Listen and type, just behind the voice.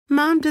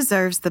Mom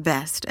deserves the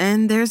best,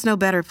 and there's no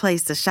better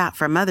place to shop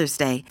for Mother's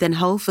Day than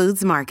Whole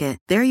Foods Market.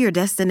 They're your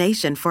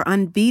destination for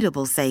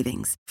unbeatable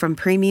savings, from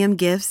premium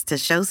gifts to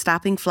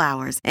show-stopping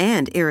flowers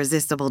and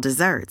irresistible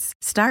desserts.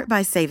 Start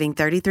by saving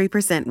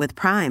 33% with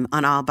Prime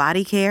on all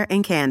body care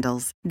and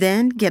candles.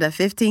 Then get a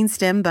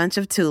 15-stem bunch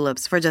of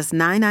tulips for just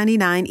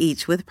 $9.99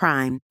 each with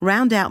Prime.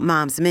 Round out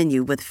Mom's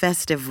menu with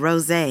festive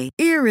rosé,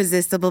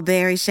 irresistible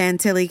berry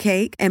chantilly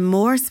cake, and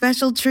more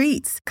special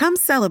treats. Come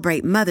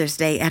celebrate Mother's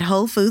Day at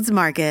Whole Foods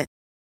Market.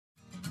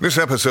 This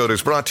episode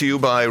is brought to you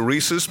by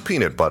Reese's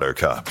Peanut Butter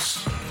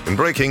Cups. In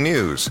breaking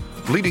news,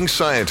 leading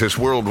scientists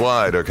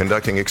worldwide are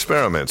conducting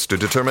experiments to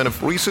determine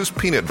if Reese's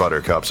Peanut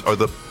Butter Cups are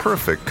the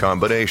perfect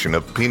combination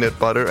of peanut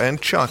butter and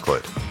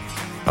chocolate.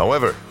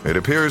 However, it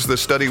appears the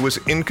study was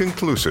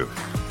inconclusive,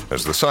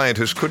 as the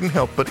scientists couldn't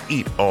help but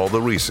eat all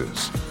the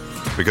Reese's.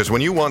 Because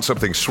when you want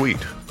something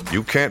sweet,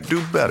 you can't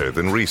do better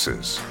than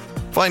Reese's.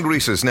 Find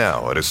Reese's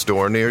now at a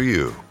store near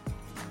you.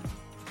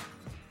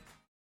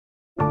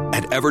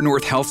 At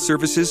Evernorth Health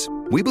Services,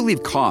 we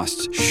believe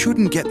costs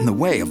shouldn't get in the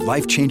way of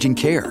life-changing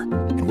care,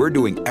 and we're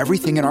doing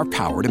everything in our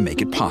power to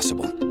make it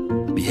possible.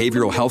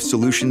 Behavioral health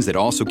solutions that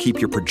also keep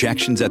your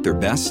projections at their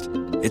best?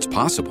 It's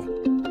possible.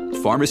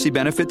 Pharmacy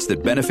benefits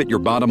that benefit your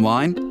bottom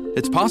line?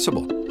 It's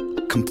possible.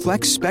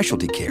 Complex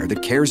specialty care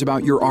that cares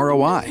about your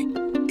ROI?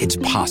 It's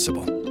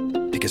possible.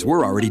 Because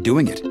we're already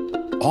doing it.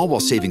 All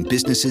while saving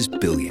businesses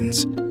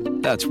billions.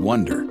 That's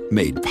Wonder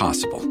made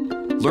possible.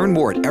 Learn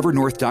more at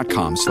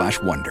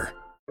evernorth.com/wonder.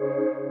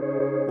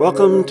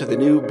 Welcome to the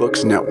New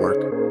Books Network.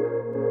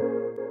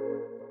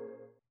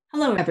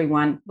 Hello,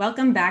 everyone.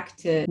 Welcome back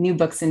to New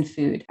Books in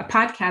Food, a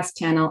podcast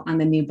channel on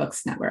the New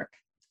Books Network.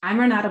 I'm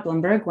Renata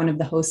Blumberg, one of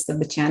the hosts of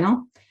the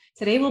channel.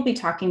 Today, we'll be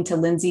talking to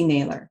Lindsay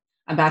Naylor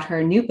about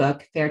her new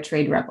book, Fair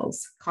Trade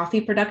Rebels: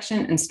 Coffee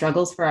Production and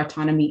Struggles for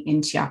Autonomy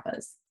in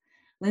Chiapas.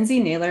 Lindsay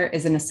Naylor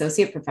is an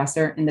associate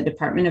professor in the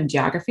Department of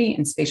Geography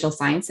and Spatial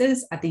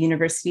Sciences at the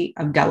University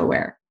of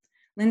Delaware.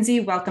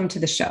 Lindsay, welcome to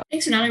the show.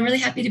 Thanks, Renata. I'm really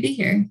happy to be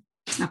here.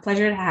 A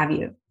pleasure to have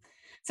you.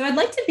 So I'd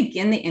like to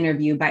begin the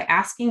interview by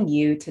asking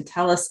you to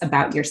tell us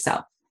about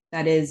yourself.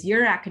 That is,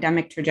 your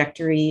academic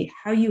trajectory,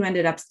 how you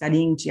ended up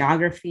studying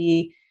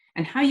geography,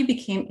 and how you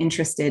became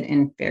interested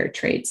in fair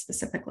trade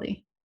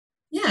specifically.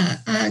 Yeah,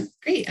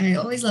 great. I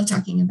always love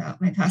talking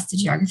about my path to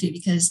geography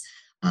because,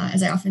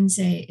 as I often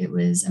say, it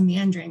was a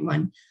meandering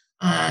one.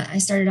 I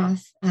started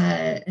off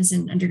as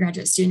an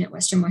undergraduate student at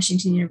Western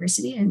Washington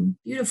University in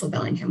beautiful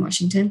Bellingham,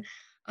 Washington,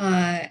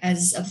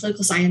 as a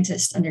political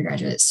scientist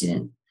undergraduate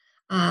student.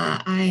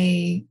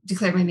 I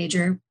declared my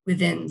major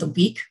within the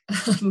week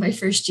of my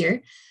first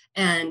year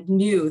and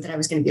knew that I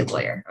was going to be a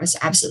lawyer. I was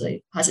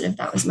absolutely positive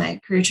that was my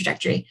career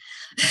trajectory.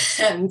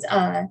 And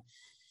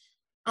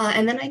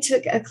then I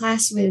took a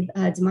class with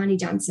Damani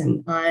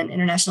Johnson on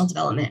international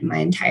development, and my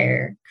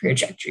entire career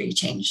trajectory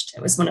changed.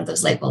 It was one of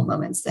those light bulb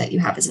moments that you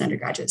have as an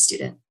undergraduate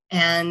student.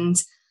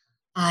 And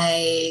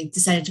I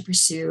decided to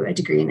pursue a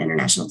degree in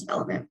international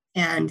development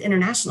and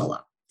international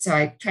law. So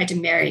I tried to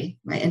marry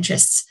my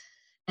interests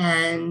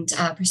and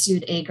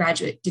pursued a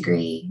graduate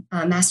degree,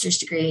 master's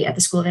degree at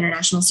the School of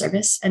International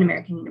Service at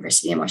American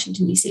University in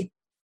Washington, D.C.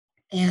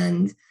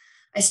 And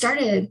I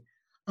started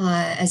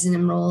as an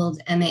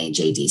enrolled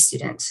MA-JD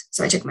student.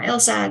 So I took my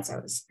LSATs, I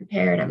was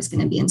prepared, I was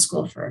going to be in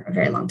school for a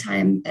very long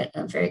time at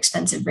a very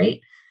expensive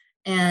rate.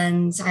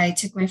 And I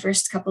took my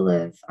first couple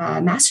of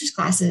master's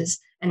classes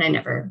and I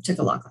never took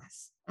a law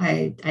class.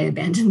 I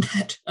abandoned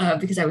that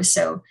because I was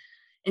so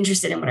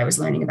interested in what I was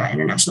learning about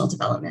international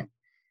development,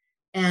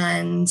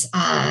 and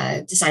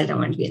decided I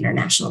wanted to be an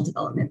international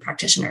development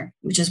practitioner,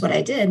 which is what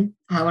I did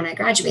when I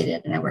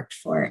graduated. And I worked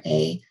for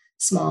a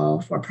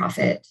small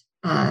for-profit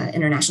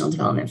international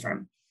development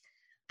firm,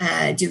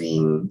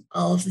 doing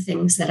all of the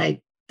things that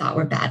I thought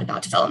were bad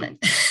about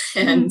development.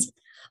 And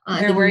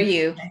where were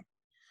you?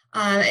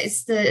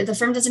 It's the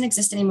firm doesn't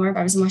exist anymore, but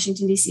I was in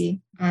Washington, D.C.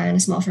 In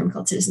a small firm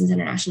called Citizens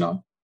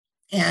International,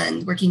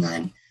 and working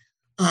on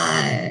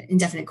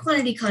indefinite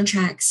quantity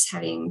contracts,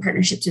 having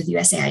partnerships with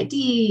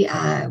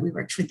USAID. We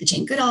worked with the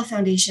Jane Goodall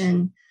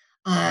Foundation.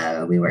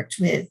 We worked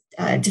with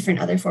different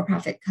other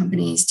for-profit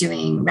companies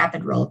doing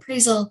rapid rural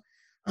appraisal.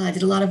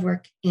 Did a lot of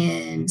work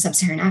in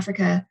sub-Saharan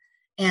Africa.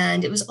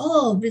 And it was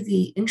all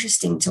really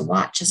interesting to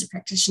watch as a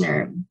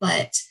practitioner,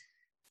 but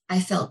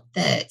I felt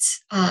that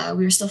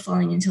we were still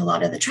falling into a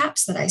lot of the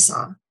traps that I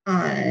saw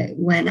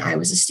when I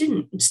was a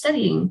student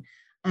studying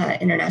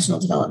international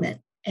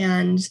development.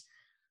 And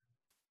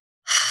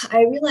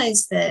I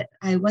realized that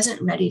I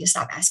wasn't ready to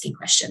stop asking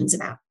questions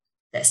about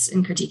this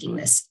and critiquing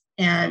this.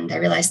 And I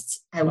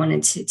realized I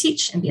wanted to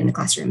teach and be in the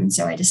classroom. And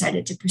so I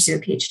decided to pursue a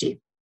PhD.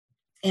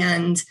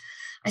 And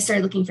I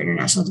started looking for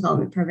international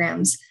development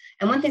programs.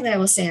 And one thing that I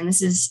will say, and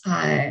this is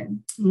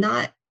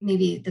not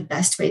maybe the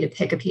best way to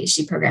pick a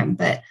PhD program,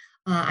 but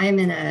I am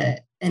in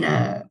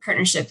a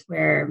partnership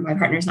where my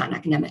partner is not an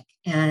academic,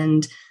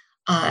 and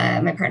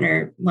my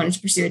partner wanted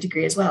to pursue a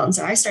degree as well. And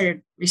so I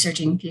started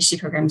researching PhD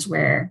programs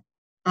where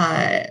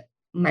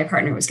my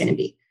partner was going to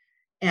be.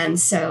 And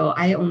so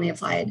I only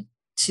applied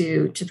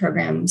to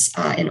programs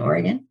in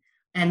Oregon.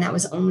 And that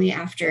was only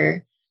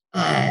after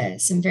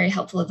some very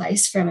helpful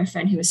advice from a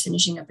friend who was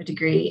finishing up a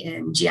degree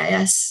in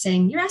GIS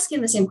saying, you're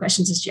asking the same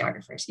questions as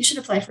geographers. You should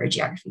apply for a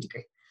geography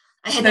degree.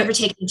 I had never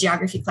taken a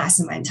geography class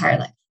in my entire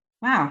life.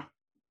 Wow.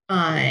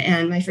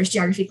 And my first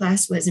geography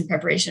class was in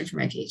preparation for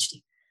my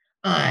PhD.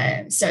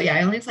 So yeah,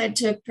 I only applied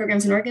to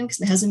programs in Oregon because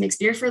my husband makes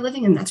beer for a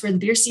living, and that's where the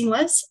beer scene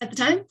was at the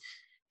time.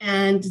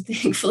 And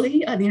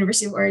thankfully, the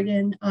University of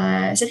Oregon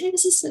said, hey,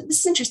 this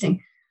is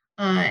interesting.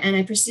 And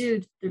I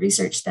pursued the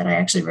research that I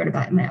actually wrote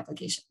about in my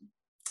application.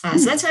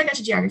 So that's how I got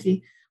to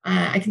geography.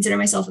 I consider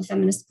myself a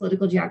feminist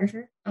political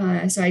geographer.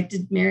 So I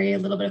did marry a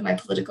little bit of my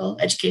political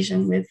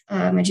education with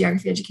my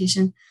geography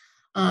education.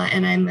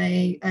 And I'm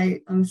a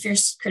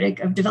fierce critic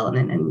of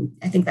development. And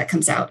I think that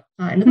comes out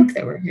in the book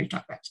that we're here to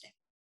talk about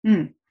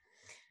today.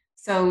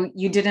 So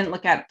you didn't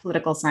look at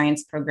political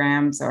science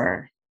programs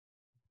or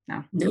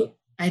no? Nope,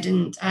 I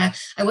didn't. I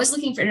was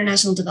looking for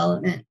international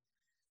development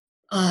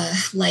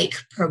like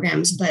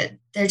programs, but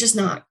they're just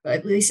not,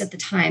 at least at the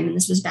time, and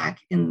this was back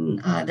in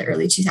the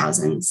early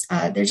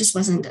 2000s, there just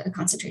wasn't a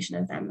concentration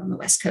of them on the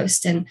West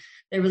Coast. And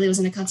there really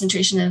wasn't a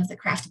concentration of the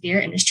craft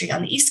beer industry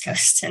on the East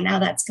Coast. And now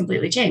that's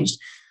completely changed.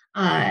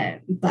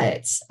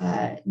 But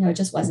no, it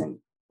just wasn't.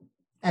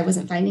 I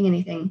wasn't finding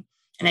anything.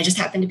 And I just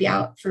happened to be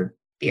out for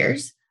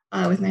beers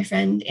with my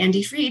friend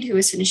Andy Freed, who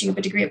was finishing up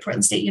a degree at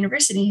Portland State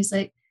University. He's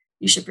like,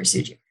 you should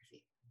pursue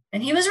geography.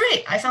 And he was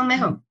right. I found my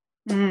home.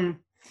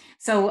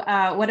 So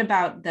what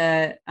about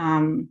the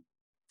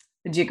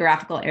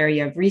geographical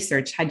area of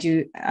research? Did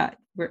you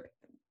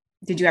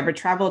ever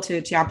travel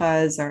to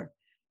Chiapas or?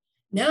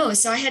 No,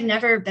 so I had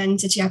never been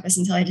to Chiapas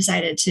until I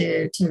decided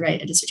to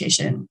write a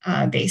dissertation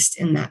based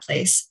in that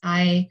place.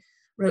 I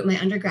wrote my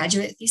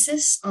undergraduate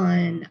thesis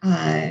on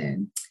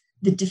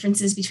the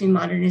differences between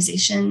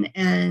modernization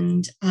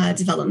and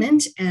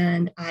development,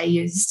 and I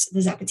used the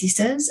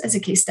Zapatistas as a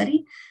case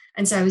study.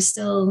 And so I was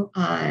still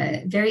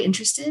very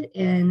interested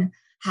in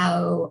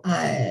how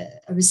a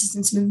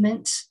resistance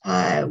movement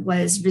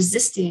was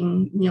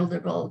resisting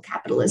neoliberal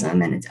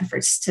capitalism and its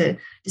efforts to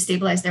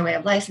destabilize their way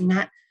of life. And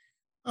that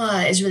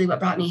is really what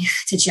brought me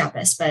to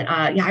Chiapas. But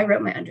yeah, I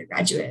wrote my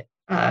undergraduate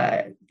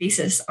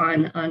thesis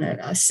on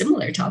a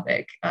similar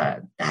topic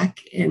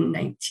back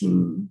in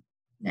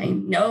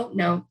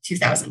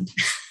 2000.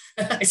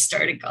 I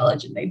started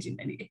college in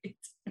 1998.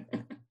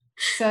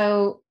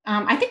 So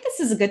I think this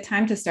is a good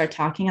time to start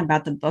talking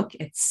about the book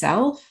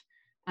itself.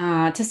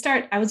 To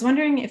start, I was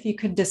wondering if you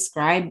could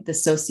describe the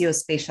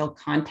socio-spatial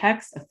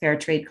context of fair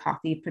trade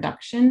coffee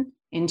production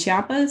in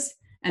Chiapas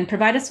and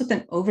provide us with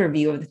an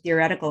overview of the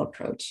theoretical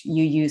approach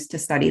you use to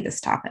study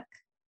this topic.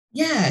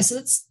 Yeah, so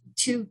that's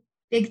two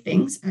big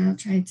things. I'll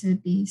try to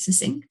be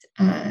succinct.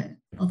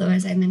 Although,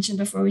 as I mentioned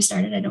before we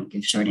started, I don't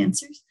give short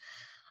answers.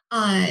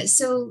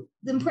 So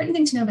the important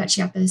thing to know about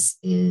Chiapas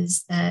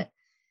is that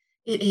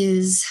it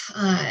is,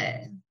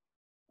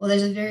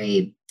 there's a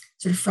very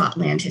sort of fraught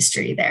land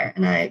history there.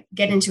 And I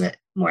get into it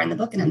more in the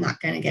book, and I'm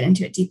not going to get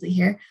into it deeply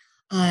here.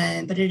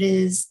 But it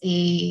is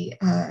a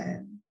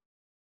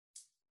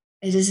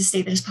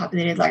state that is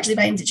populated largely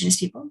by indigenous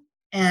people.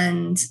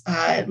 And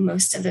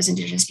most of those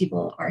indigenous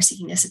people are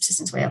seeking a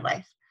subsistence way of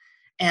life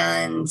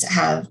and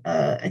have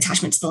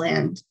attachment to the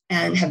land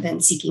and have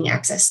been seeking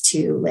access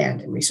to land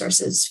and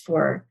resources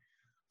for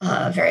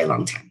a very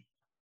long time.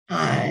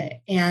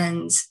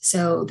 And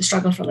so the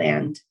struggle for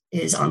land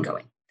is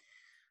ongoing.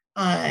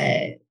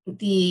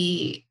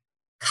 The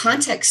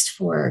context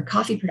for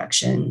coffee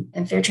production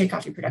and fair trade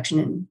coffee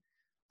production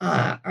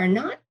are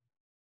not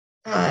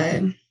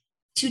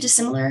too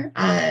dissimilar.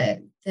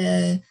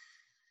 The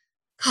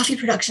coffee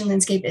production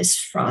landscape is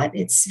fraught.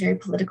 It's very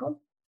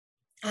political.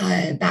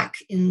 Back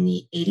in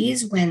the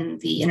 80s, when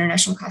the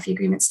International Coffee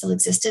Agreement still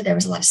existed, there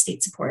was a lot of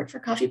state support for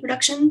coffee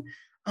production.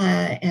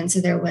 And so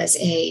there was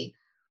a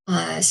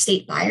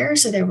state buyer.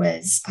 So there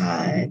was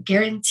a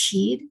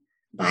guaranteed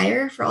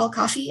buyer for all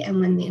coffee. And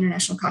when the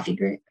International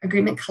Coffee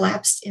Agreement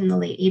collapsed in the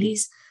late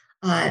 80s,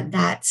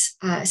 that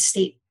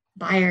state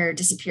buyer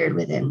disappeared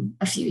within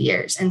a few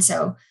years. And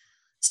so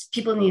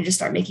people needed to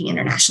start making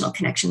international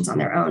connections on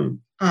their own.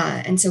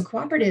 And so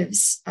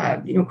cooperatives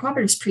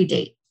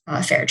predate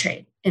fair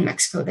trade in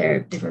Mexico.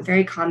 They were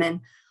very common,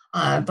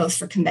 both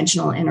for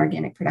conventional and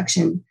organic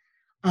production.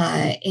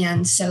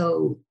 And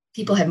so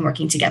people have been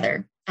working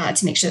together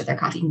to make sure that their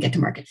coffee can get to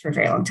market for a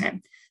very long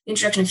time. The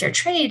introduction of fair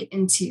trade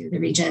into the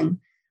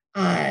region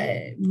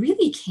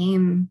really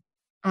came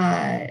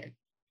not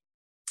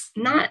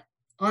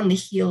on the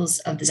heels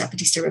of the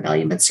Zapatista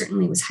Rebellion, but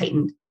certainly was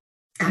heightened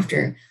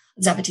after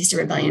the Zapatista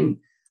Rebellion.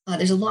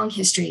 There's a long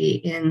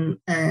history in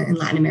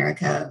Latin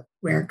America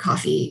where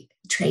coffee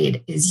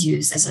trade is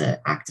used as an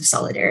act of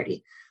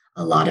solidarity.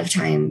 A lot of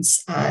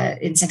times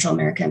in Central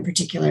America in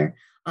particular,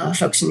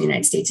 folks from the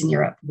United States and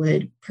Europe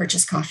would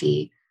purchase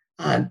coffee,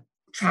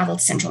 travel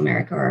to Central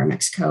America or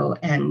Mexico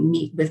and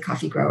meet with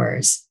coffee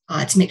growers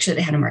to make sure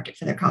they had a market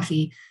for their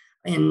coffee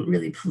in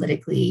really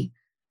politically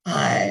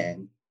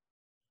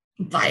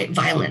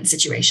violent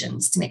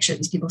situations to make sure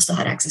these people still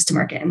had access to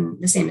market.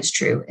 And the same is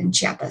true in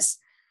Chiapas.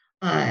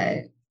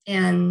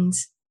 And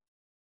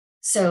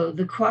So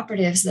the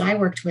cooperatives that I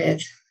worked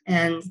with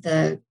and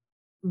the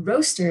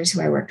roasters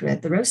who I worked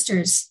with, the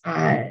roasters,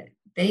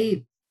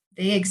 they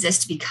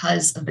exist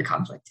because of the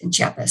conflict in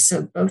Chiapas.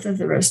 So both of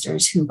the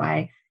roasters who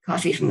buy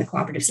coffee from the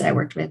cooperatives that I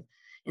worked with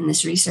in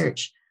this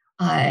research,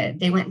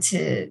 they went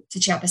to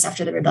Chiapas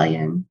after the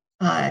rebellion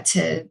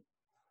to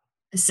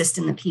assist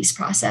in the peace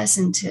process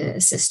and to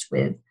assist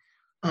with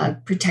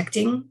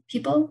protecting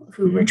people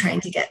who were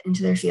trying to get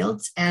into their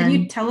fields. And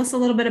can you tell us a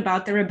little bit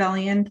about the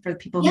rebellion for the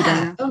people who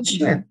don't know? Oh,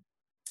 sure.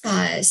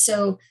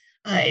 So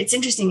it's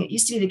interesting. It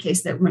used to be the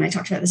case that when I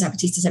talked about the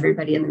Zapatistas,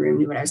 everybody in the room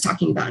knew what I was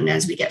talking about. And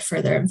as we get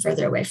further and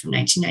further away from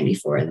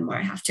 1994, the more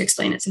I have to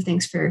explain it. So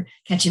thanks for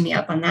catching me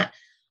up on that.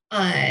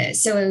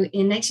 So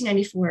in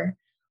 1994,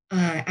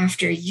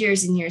 after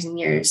years and years and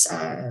years,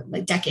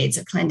 like decades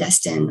of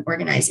clandestine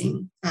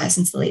organizing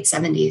since the late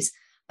 70s,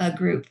 a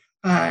group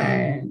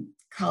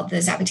called the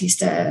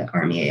Zapatista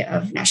Army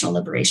of National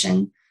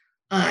Liberation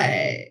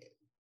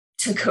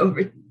took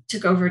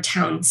over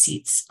town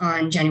seats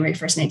on January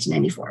 1st,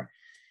 1994,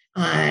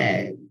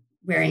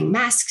 wearing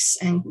masks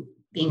and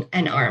being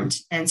unarmed.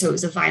 And so it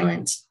was a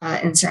violent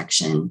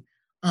insurrection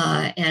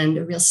and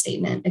a real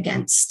statement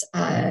against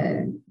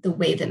the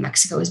way that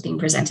Mexico is being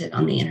presented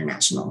on the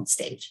international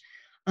stage.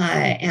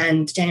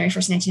 And January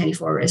 1st,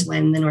 1994 is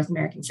when the North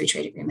American Free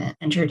Trade Agreement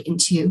entered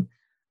into,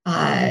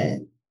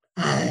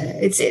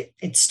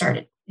 it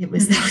started. That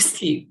was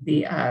the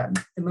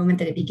moment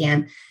that it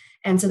began.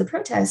 And so the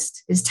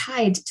protest is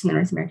tied to the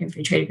North American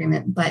Free Trade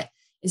Agreement, but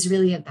is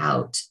really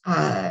about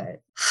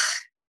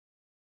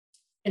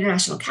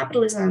international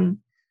capitalism,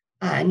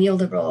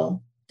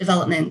 neoliberal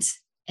development,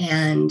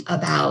 and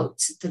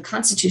about the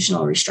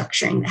constitutional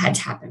restructuring that had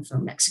to happen for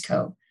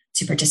Mexico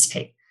to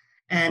participate.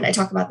 And I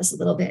talk about this a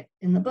little bit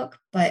in the book,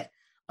 but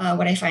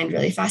what I find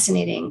really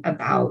fascinating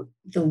about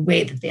the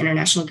way that the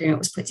international agreement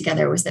was put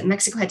together was that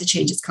Mexico had to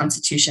change its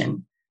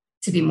constitution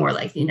to be more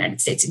like the United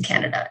States and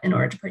Canada in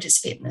order to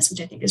participate in this, which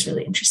I think is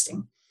really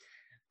interesting.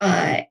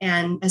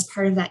 And as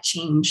part of that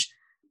change,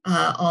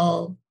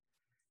 all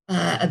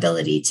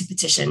ability to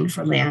petition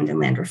for land and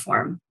land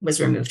reform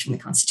was removed from the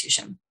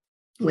Constitution,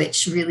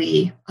 which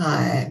really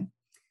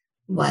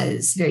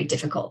was very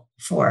difficult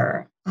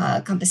for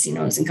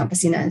campesinos and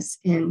campesinas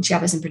in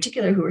Chiapas in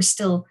particular, who were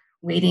still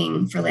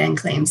waiting for land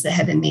claims that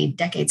had been made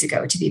decades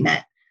ago to be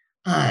met.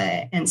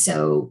 And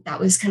so that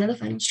was kind of the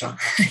final straw,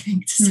 I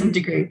think, to some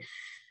degree.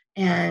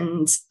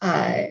 And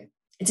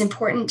it's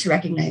important to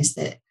recognize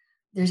that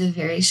there's a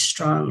very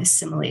strong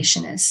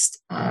assimilationist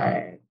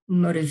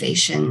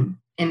motivation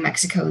in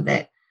Mexico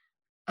that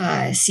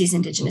sees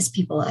Indigenous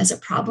people as a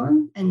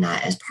problem and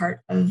not as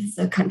part of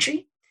the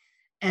country.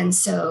 And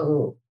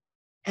so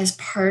as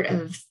part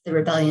of the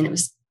rebellion, it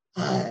was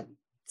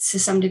to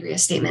some degree a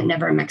statement,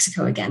 never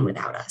Mexico again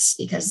without us,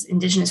 because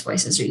Indigenous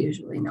voices are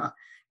usually not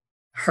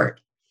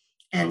heard.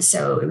 And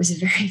so it was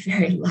a very,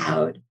 very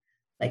loud,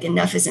 like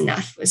enough is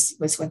enough was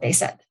what they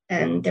said.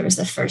 And there was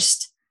the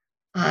first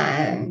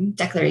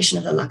declaration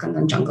of the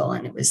Lacandon jungle.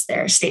 And it was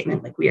their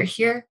statement, like, we are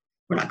here,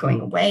 we're not going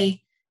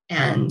away,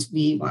 and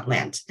we want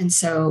land. And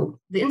so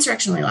the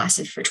insurrection only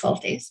lasted for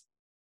 12 days,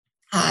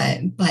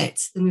 but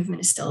the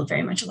movement is still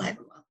very much alive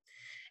and well.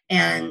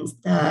 And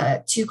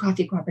the two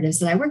coffee cooperatives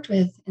that I worked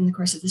with in the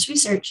course of this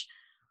research,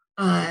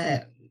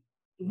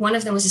 one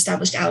of them was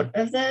established out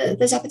of the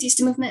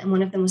Zapatista movement, and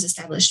one of them was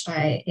established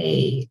by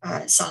a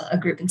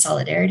group in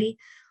solidarity,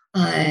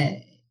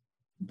 but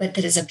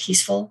that is a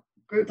peaceful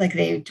group. Like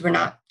they did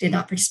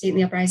not participate in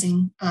the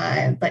uprising,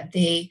 but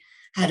they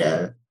had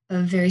a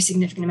very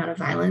significant amount of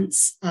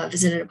violence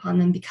visited upon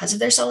them because of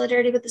their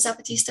solidarity with the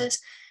Zapatistas.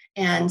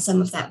 And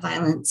some of that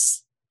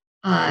violence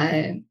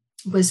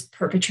was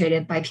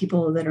perpetrated by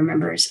people that are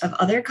members of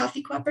other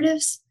coffee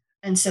cooperatives.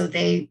 And so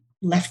they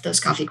left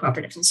those coffee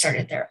cooperatives and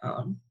started their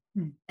own.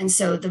 And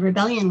so the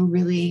rebellion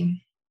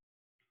really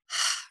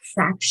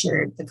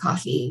fractured the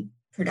coffee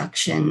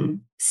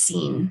production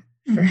scene,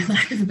 for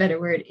lack of a better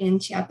word, in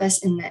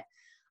Chiapas, in that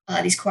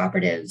these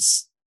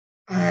cooperatives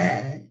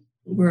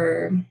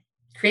were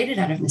created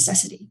out of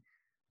necessity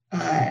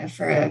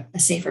for a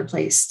safer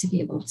place to be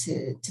able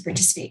to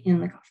participate in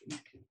the coffee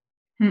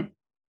market.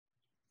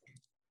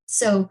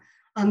 So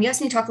you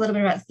asked me to talk a little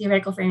bit about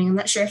theoretical framing. I'm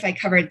not sure if I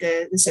covered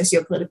the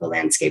socio-political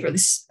landscape or the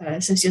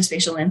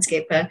socio-spatial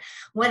landscape, but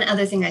one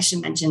other thing I should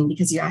mention,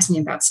 because you asked me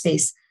about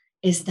space,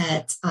 is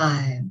that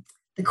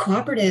the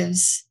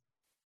cooperatives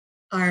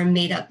are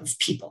made up of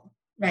people,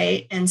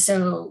 right? And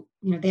so,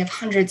 they have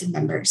hundreds of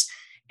members,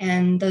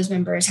 and those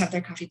members have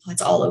their coffee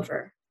plots all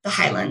over the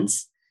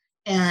highlands.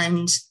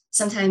 And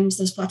sometimes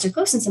those plots are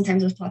close, and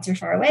sometimes those plots are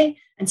far away,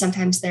 and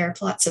sometimes there are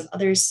plots of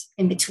others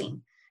in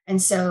between.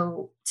 And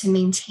so to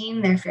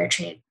maintain their fair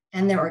trade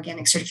and their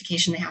organic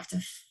certification, they have to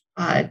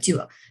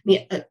do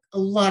a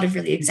lot of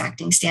really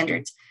exacting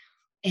standards.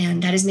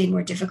 And that is made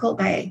more difficult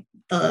by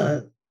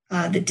the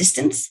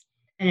distance.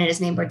 And it is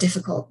made more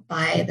difficult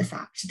by the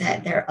fact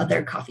that there are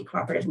other coffee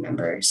cooperative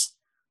members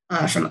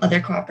from other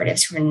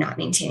cooperatives who are not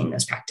maintaining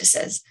those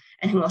practices,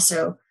 and who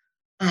also,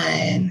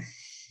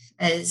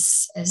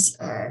 as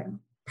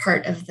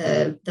part of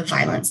the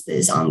violence that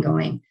is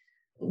ongoing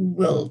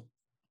will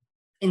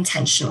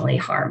intentionally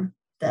harm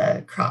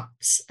the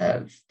crops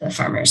of the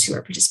farmers who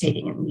are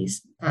participating in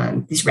these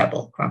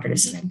rebel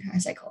cooperatives,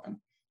 as I call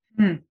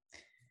them.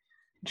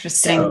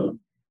 Interesting. So,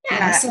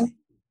 So,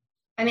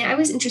 I mean, I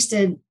was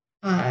interested,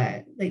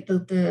 like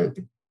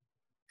the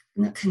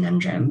not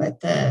conundrum, but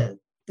the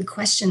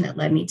question that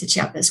led me to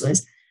Chiapas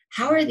was,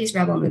 how are these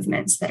rebel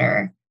movements that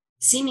are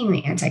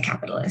seemingly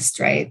anti-capitalist,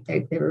 right?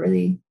 They were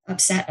really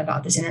upset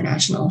about this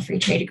international free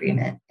trade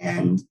agreement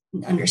and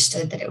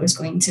understood that it was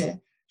going to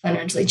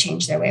fundamentally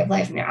change their way of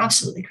life. And they're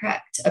absolutely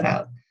correct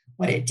about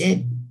what it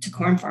did to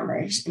corn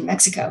farmers in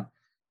Mexico.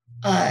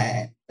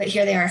 But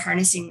here they are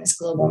harnessing this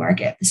global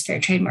market, this fair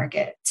trade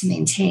market, to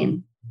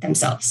maintain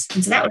themselves.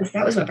 And so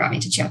that was what brought me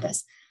to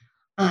Chiapas.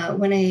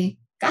 When I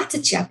got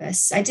to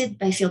Chiapas, I did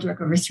my field work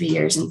over 3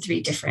 years in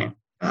 3 different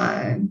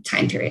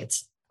time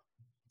periods.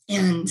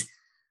 And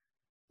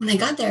when I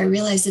got there, I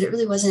realized that it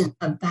really wasn't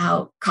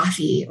about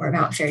coffee or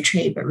about fair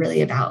trade, but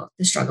really about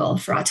the struggle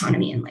for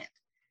autonomy in land.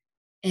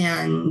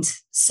 And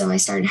so I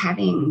started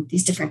having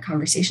these different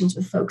conversations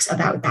with folks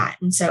about that.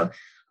 And so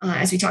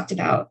as we talked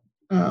about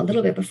a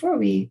little bit before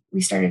we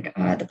started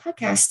the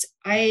podcast,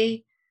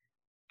 I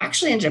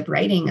actually ended up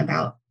writing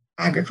about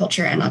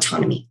agriculture and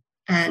autonomy.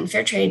 And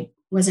fair trade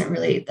wasn't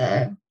really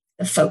the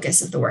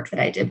focus of the work that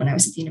I did when I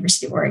was at the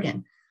University of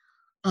Oregon.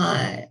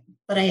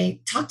 But I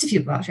talked to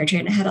people about fair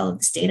trade, and I had all of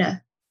this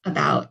data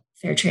about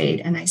fair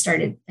trade. And I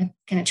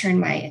kind of turned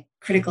my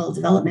critical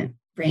development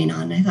brain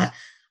on. I thought,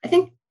 I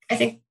think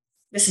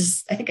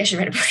I should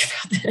write a book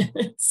about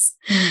this.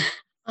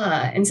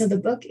 And so the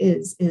book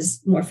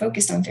is more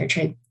focused on fair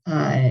trade.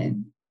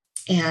 And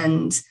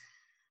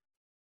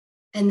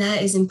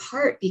that is in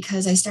part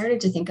because I started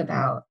to think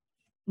about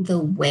the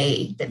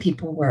way that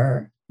people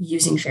were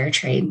using fair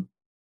trade.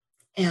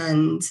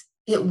 And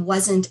it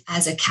wasn't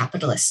as a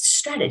capitalist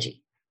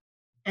strategy.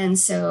 And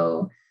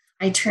so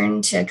I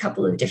turned to a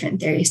couple of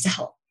different theories to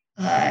help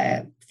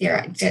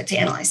to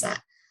analyze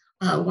that.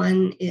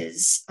 One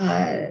is,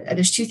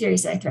 there's 2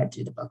 theories that I thread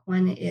through the book.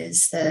 One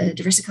is the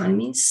diverse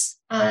economies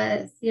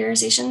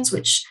theorizations,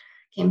 which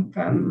came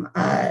from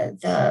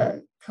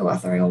the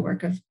co-authorial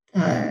work of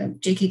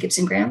J.K.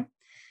 Gibson Graham.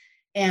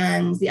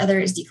 And the other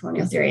is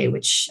decolonial theory,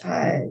 which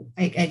I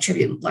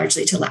attribute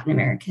largely to Latin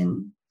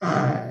American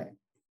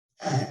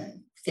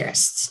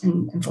theorists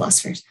and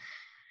philosophers.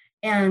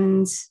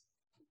 And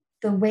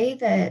the way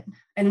that,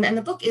 and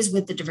the book is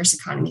with the Diverse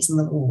Economies and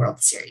Livable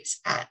World series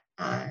at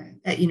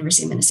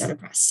University of Minnesota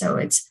Press. So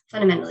it's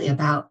fundamentally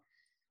about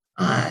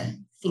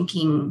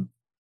thinking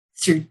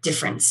through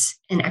difference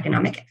in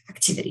economic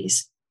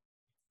activities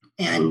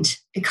and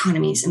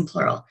economies in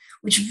plural,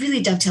 which really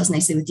dovetails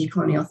nicely with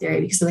decolonial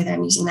theory, because the way that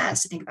I'm using that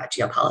is to think about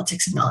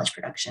geopolitics of knowledge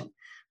production.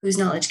 Whose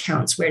knowledge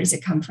counts? Where does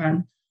it come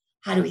from?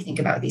 How do we think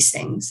about these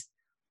things?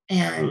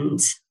 And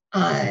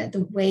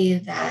the way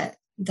that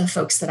the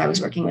folks that I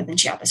was working with in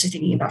Chiapas are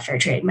thinking about fair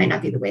trade might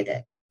not be the way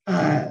that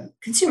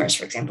consumers,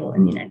 for example,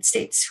 in the United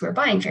States who are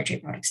buying fair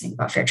trade products think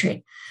about fair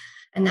trade.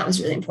 And that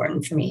was really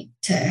important for me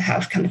to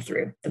have come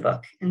through the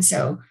book. And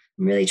so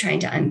I'm really trying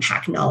to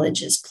unpack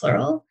knowledge as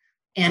plural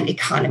and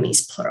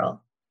economies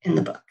plural in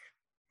the book.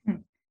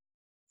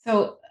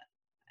 So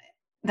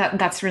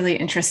that's really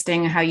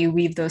interesting how you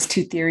weave those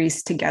 2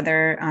 theories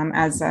together.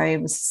 As I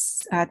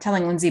was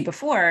telling Lindsay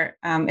before,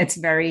 it's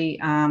very,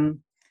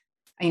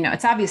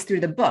 it's obvious through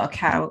the book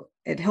how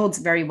it holds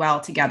very well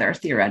together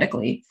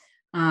theoretically.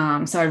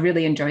 So I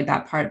really enjoyed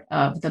that part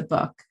of the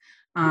book.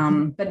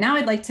 But now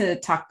I'd like to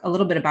talk a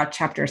little bit about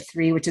chapter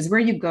 3, which is where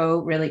you go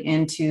really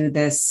into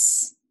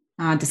this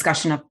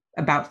discussion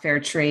about fair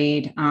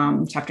trade.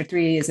 Chapter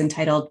 3 is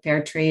entitled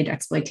Fair Trade,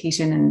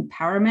 Exploitation, and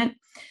Empowerment.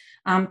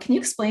 Can you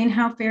explain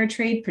how fair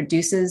trade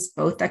produces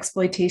both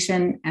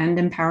exploitation and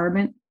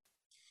empowerment?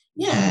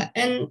 Yeah,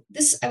 and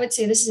I would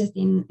say this is a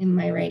theme in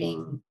my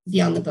writing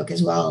beyond the book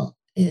as well,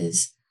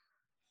 is,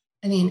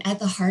 at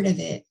the heart of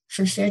it,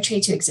 for fair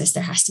trade to exist,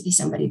 there has to be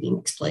somebody being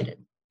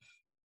exploited,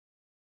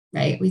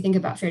 right? We think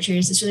about fair trade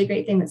as this really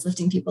great thing that's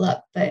lifting people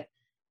up, but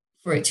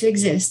for it to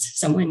exist,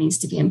 someone needs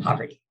to be in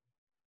poverty.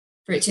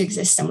 For it to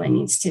exist, someone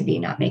needs to be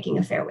not making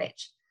a fair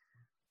wage.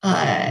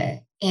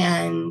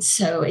 And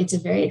so it's a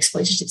very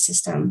exploitative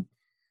system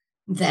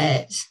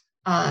that,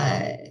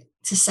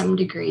 to some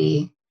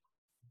degree,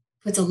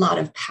 puts a lot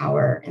of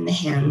power in the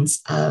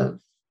hands of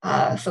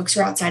folks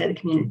who are outside of the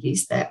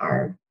communities that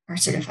are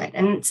certified.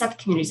 And it's not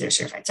the communities that are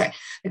certified, sorry,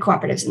 the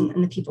cooperatives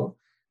and the people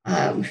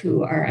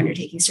who are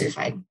undertaking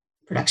certified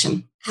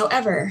production.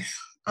 However,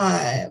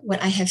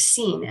 what I have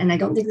seen, and I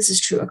don't think this is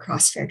true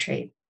across fair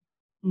trade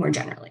more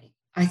generally,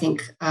 I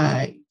think,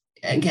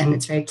 again,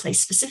 it's very place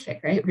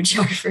specific, right? We're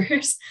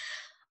geographers.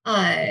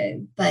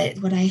 But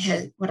what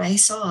I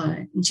saw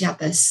in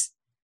Chiapas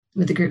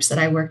with the groups that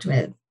I worked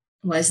with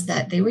was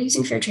that they were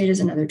using fair trade as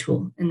another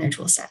tool in their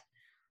tool set.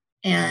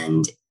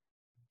 And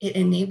it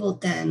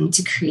enabled them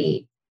to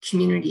create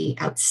community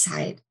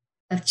outside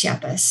of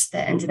Chiapas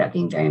that ended up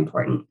being very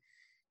important.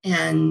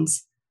 And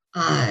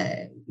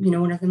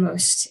one of the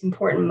most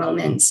important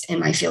moments in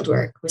my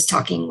fieldwork was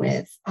talking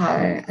with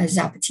a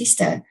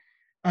Zapatista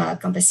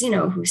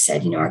campesino who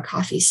said, our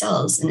coffee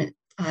sells and it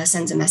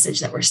sends a message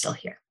that we're still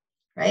here,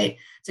 right?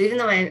 So even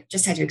though I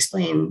just had to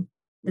explain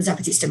the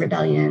Zapatista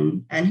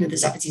rebellion and who the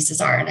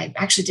Zapatistas are, and I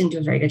actually didn't do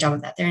a very good job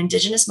of that. They're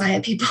indigenous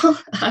Maya people,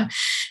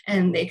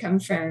 and they come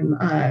from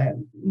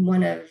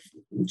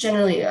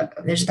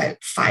there's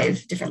about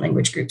 5 different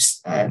language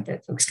groups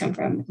that folks come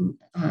from.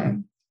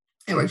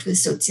 I worked with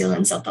Tzotzil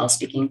and Tzeltal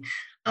speaking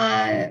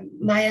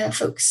Maya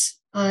folks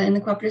in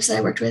the cooperatives that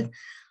I worked with.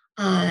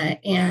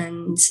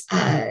 And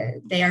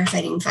they are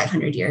fighting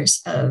 500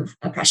 years of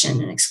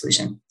oppression and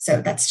exclusion. So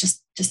that's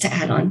just to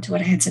add on to what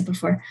I had said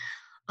before.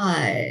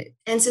 And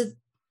so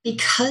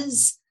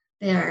because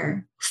they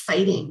are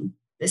fighting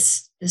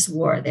this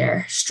war,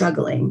 they're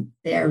struggling,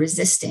 they're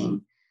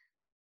resisting,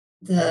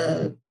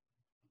 the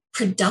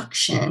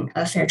production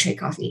of fair trade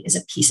coffee is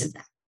a piece of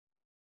that.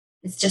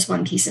 It's just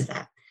one piece of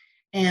that.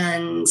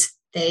 And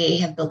they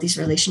have built these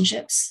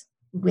relationships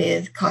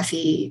with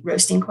coffee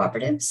roasting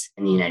cooperatives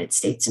in the United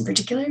States in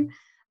particular.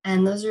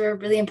 And those are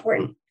really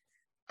important.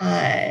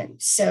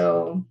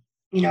 So,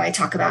 I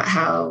talk about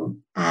how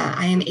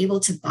I am able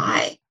to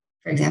buy,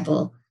 for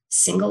example,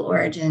 single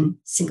origin,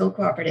 single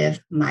cooperative,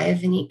 Maya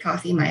Vinique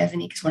coffee. Maya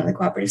Vinique is one of the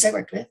cooperatives I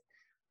worked with,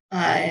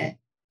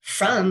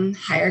 from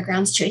Higher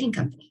Grounds Trading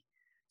Company.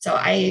 So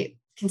I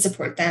can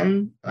support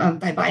them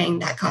by buying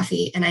that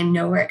coffee, and I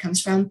know where it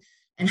comes from.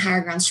 And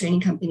Higher Grounds Trading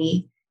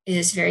Company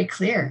is very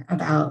clear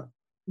about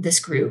this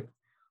group.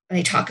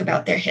 They talk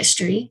about their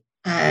history,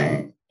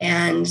 and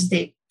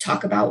they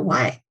talk about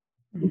why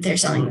they're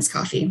selling this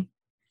coffee.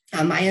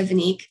 Maya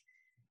Vinique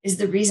is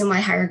the reason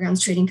why Higher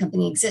Grounds Trading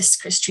Company exists.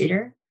 Chris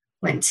Treater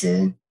went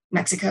to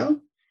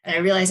Mexico, and I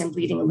realize I'm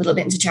bleeding a little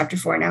bit into chapter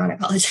 4 now, and I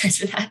apologize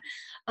for that.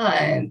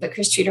 But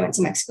Chris Treater went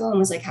to Mexico and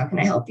was like, "How can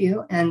I help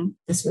you?" And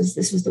this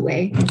was the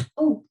way.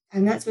 Oh,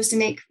 I'm not supposed to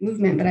make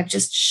movement, but I've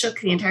just shook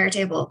the entire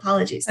table.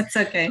 Apologies. That's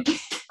okay.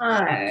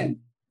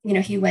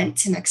 He went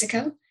to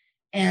Mexico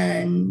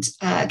and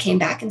came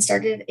back and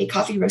started a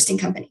coffee roasting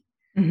company,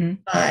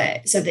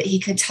 so that he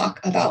could talk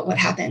about what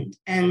happened.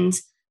 And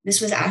this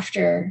was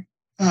after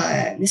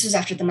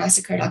the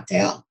massacre at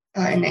Acteal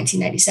in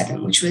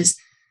 1997, which was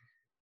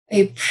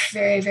a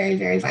very, very,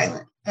 very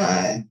violent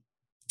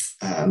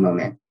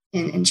moment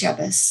in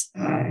Chiapas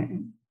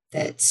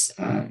that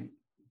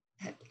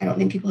I don't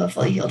think people have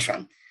fully healed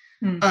from.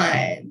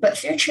 But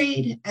fair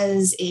trade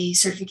as a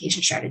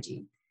certification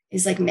strategy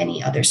is like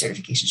many other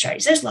certification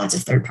strategies. There's lots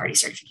of third-party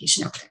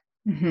certification out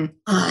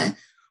there.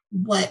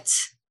 What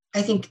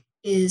I think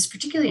is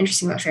particularly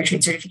interesting about fair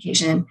trade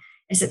certification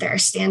is that there are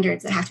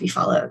standards that have to be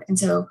followed. And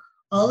so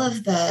all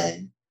of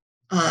the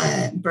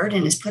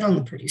burden is put on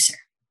the producer,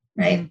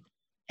 right?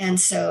 And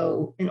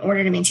so in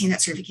order to maintain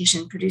that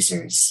certification,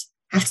 producers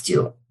have to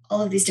do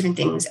all of these different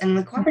things. And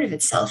the cooperative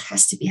itself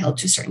has to be held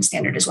to a certain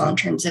standard as well in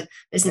terms of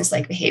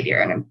business-like behavior.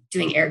 And I'm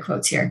doing air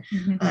quotes here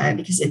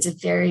because it's a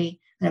very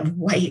kind of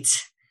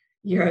white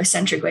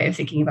Eurocentric way of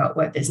thinking about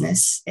what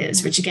business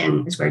is, which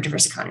again is where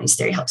diverse economies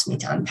theory helps me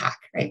to unpack,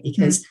 right?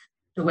 Because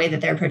the way that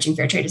they're approaching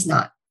fair trade is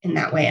not in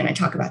that way. And I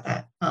talk about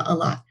that a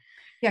lot.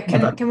 Yeah.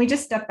 Can we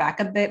just step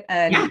back a bit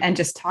and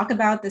just talk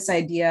about this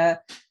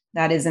idea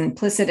that is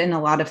implicit in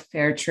a lot of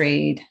fair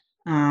trade,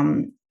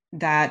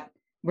 that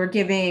we're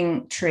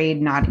giving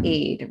trade, not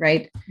aid,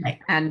 right?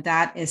 And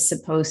that is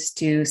supposed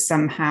to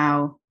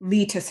somehow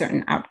lead to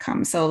certain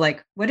outcomes. So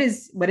like, what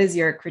is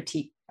your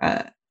critique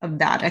of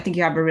that? I think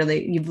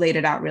you've laid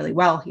it out really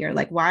well here.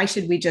 Like, why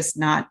should we just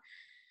not,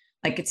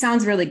 like, it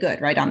sounds really good,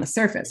 right, on the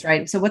surface,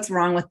 right? So what's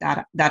wrong with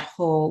that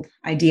whole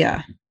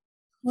idea?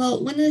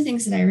 Well, one of the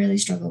things that I really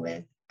struggle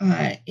with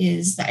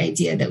is the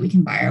idea that we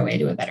can buy our way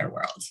to a better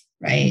world,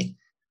 right?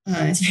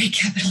 It's a very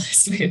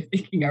capitalist way of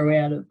thinking our way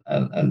out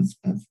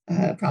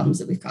of problems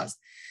that we've caused.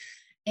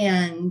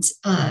 And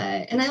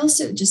I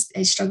also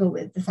I struggle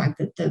with the fact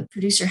that the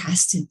producer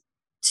has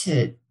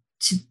to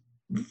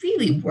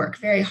really work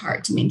very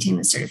hard to maintain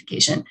the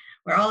certification,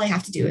 where all I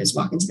have to do is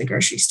walk into the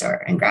grocery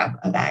store and grab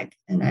a bag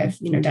and I've,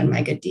 done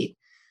my good deed.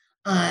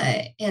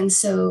 And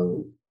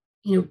so,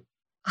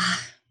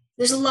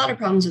 there's a lot of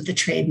problems with the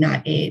trade,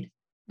 not aid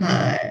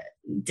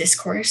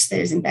discourse that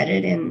is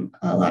embedded in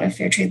a lot of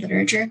fair trade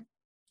literature.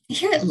 I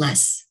hear it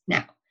less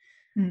now,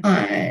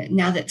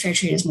 now that fair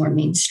trade is more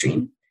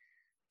mainstream.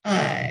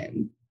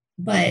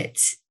 But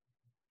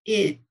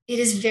it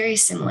is very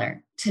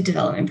similar to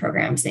development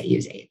programs that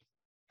use aid,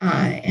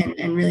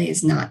 and really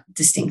is not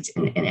distinct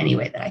in any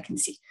way that I can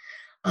see.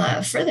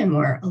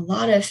 Furthermore, a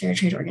lot of fair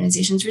trade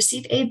organizations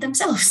receive aid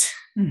themselves.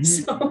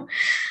 So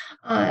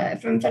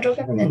from federal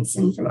governments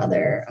and from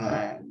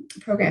other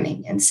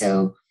programming. And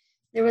so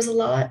there was a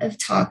lot of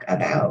talk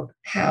about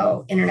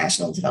how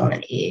international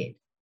development aid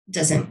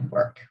doesn't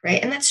work,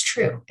 right? And that's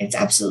true. It's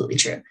absolutely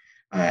true.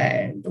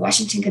 The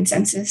Washington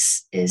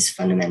Consensus is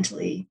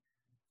fundamentally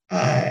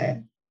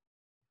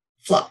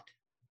flawed,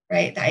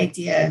 right? The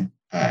idea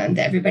that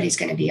everybody's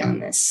going to be on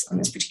this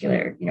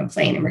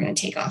plane and we're going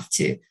to take off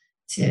to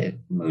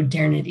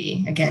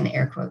modernity, again,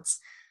 air quotes,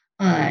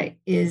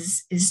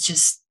 is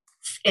just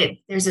it.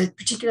 There's a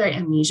particular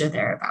amnesia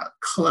there about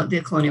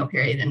the colonial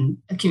period and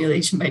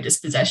accumulation by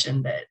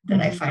dispossession that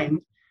I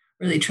find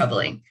really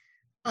troubling.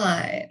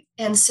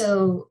 And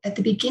so at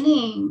the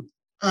beginning,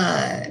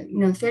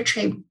 fair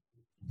trade,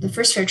 the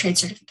first fair trade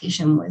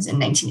certification was in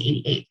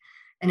 1988,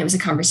 and it was a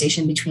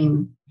conversation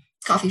between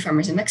coffee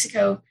farmers in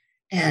Mexico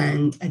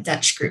and a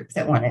Dutch group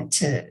that wanted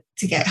to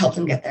help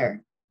them get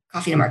their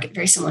coffee to market,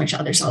 very similar to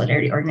other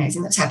solidarity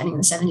organizing that was happening in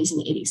the 70s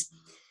and the 80s.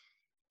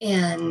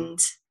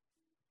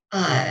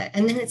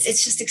 And then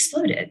it's just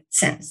exploded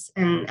since.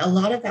 And a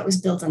lot of that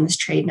was built on this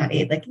trade, not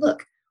aid. Like,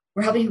 look,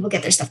 we're helping people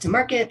get their stuff to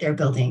market. They're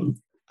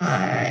building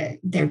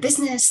their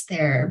business.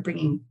 They're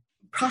bringing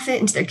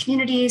profit into their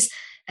communities.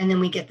 And then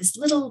we get this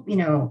little,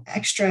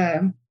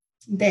 extra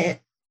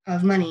bit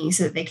of money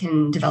so that they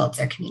can develop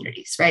their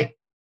communities, right?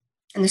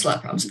 And there's a lot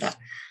of problems with that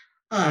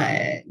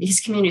because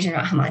communities are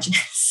not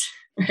homogenous,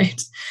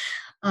 right?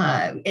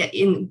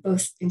 In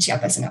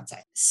Chiapas and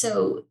outside.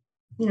 So,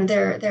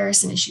 there are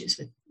some issues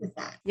with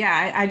that.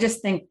 Yeah, I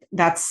just think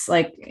that's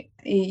like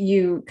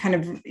you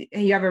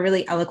have a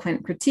really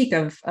eloquent critique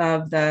of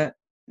the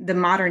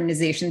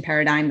modernization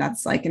paradigm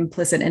that's like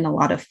implicit in a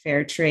lot of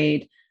fair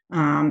trade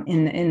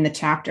in the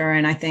chapter.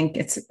 And I think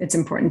it's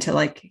important to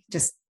like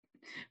just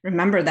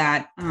remember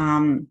that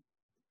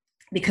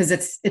because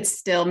it's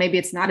still, maybe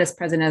it's not as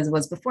present as it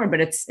was before,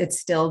 but it's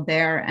still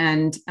there.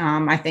 And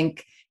I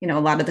think, a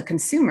lot of the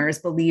consumers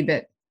believe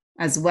it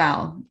as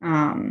well.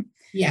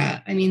 Yeah,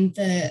 I mean,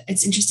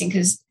 it's interesting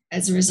because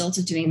as a result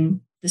of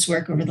doing this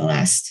work over the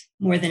last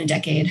more than a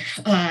decade,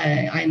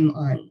 I'm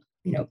on,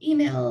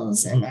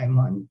 emails and I'm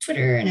on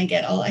Twitter and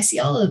I see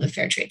all of the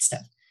fair trade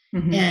stuff.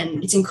 Mm-hmm.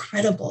 And it's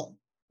incredible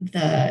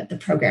the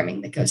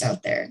programming that goes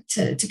out there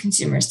to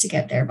consumers to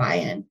get their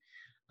buy-in.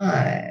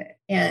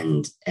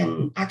 And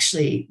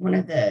actually one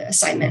of the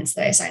assignments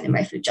that I assign in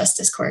my food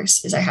justice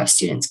course is I have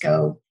students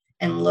go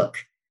and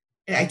look.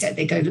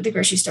 They go to the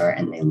grocery store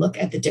and they look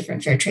at the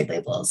different fair trade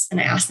labels and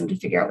I ask them to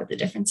figure out what the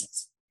difference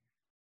is,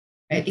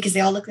 right? Because they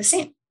all look the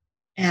same.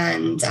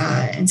 And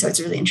so it's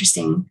really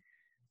interesting.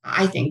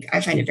 I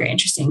find it very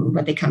interesting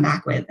what they come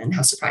back with and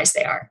how surprised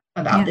they are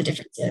about the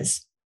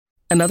differences.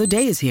 Another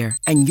day is here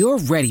and you're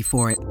ready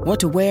for it. What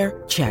to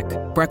wear? Check.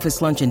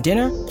 Breakfast, lunch, and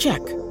dinner?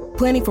 Check.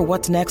 Planning for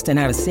what's next and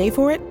how to save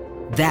for it?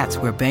 That's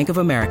where Bank of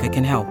America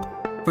can help.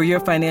 For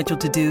your financial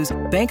to-dos,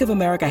 Bank of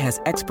America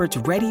has experts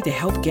ready to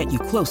help get you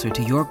closer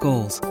to your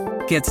goals.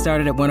 Get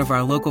started at one of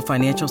our local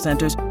financial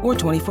centers or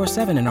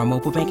 24/7 in our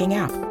mobile banking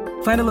app.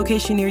 Find a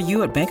location near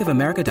you at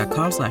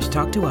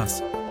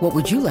bankofamerica.com/talktous. What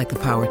would you like the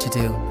power to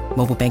do?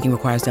 Mobile banking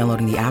requires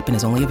downloading the app and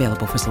is only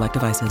available for select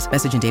devices.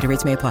 Message and data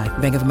rates may apply.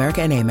 Bank of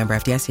America N.A., member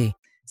FDIC.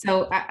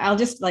 So I'll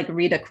just like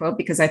read a quote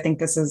because I think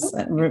this is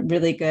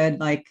really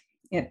good. Like,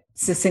 it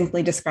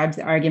succinctly describes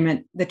the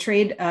argument. The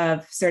trade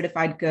of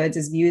certified goods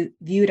is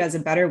viewed as a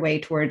better way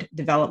toward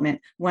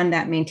development, one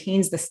that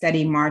maintains the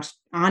steady march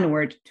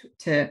onward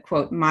to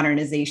quote,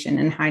 modernization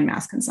and high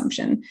mass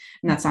consumption.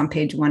 And that's on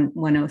page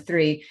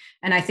 103.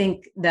 And I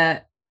think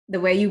that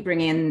the way you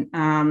bring in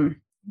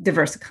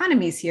diverse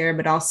economies here,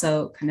 but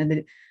also kind of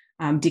the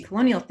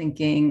decolonial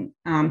thinking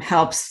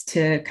helps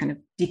to kind of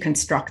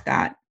deconstruct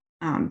that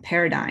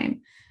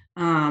paradigm.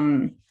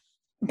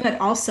 But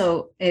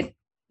also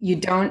you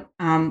don't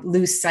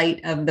lose sight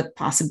of the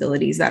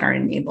possibilities that are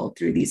enabled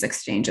through these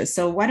exchanges.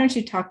 So why don't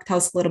you tell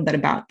us a little bit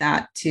about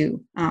that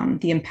too,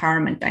 the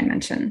empowerment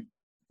dimension?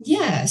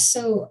 Yeah,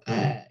 so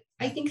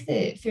I think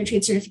that fair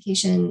trade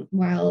certification,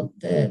 while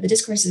the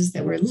discourses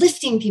that were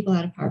lifting people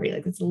out of poverty,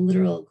 like it's a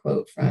literal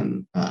quote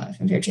from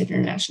Fair Trade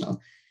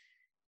International,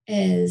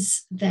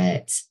 is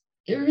that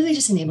it really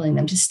just enabling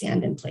them to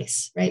stand in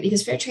place, right?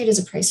 Because fair trade is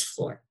a price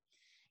floor.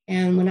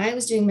 And when I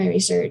was doing my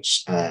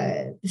research,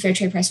 the fair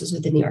trade price was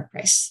with the New York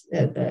price.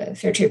 The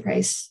fair trade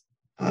price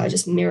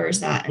just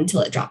mirrors that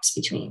until it drops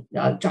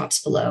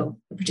below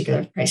the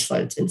particular price floor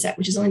that's been set,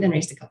 which has only been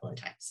raised a couple of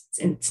times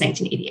since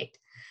 1988.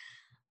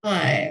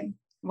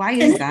 Why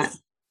is that?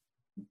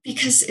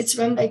 Because it's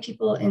run by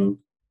people in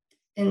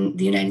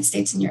the United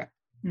States and Europe.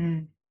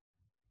 Mm.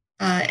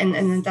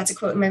 And that's a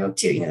quote in my book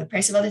too. The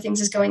price of other things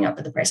is going up,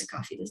 but the price of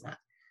coffee does not.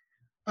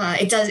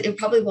 It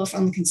probably will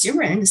from the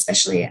consumer end,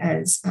 especially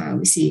as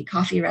we see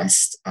coffee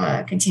rust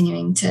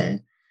continuing to,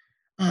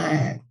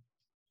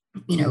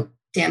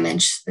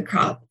 damage the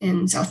crop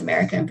in South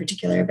America in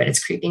particular, but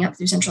it's creeping up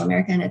through Central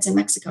America and it's in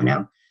Mexico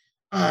now.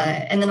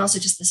 And then also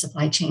just the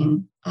supply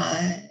chain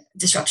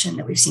disruption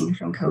that we've seen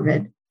from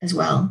COVID as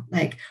well.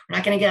 Like, we're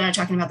not going to get on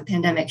talking about the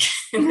pandemic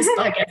in this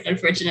podcast,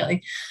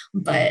 unfortunately,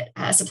 but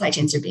supply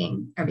chains are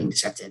being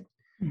disrupted.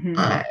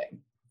 Mm-hmm.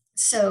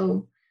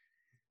 So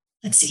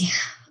let's see.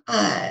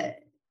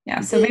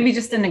 So maybe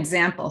just an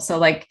example.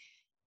 So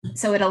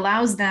it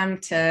allows them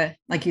to,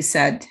 like you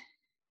said,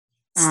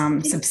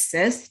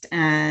 subsist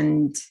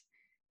and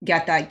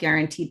get that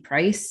guaranteed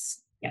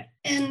price. Yeah.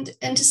 And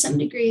to some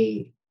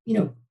degree,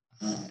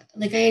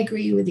 I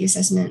agree with the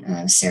assessment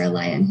of Sarah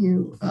Lyon,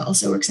 who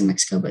also works in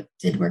Mexico, but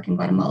did work in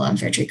Guatemala on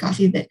fair trade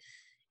coffee, that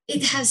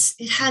it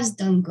has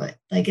done good.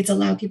 Like, it's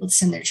allowed people to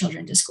send their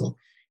children to school.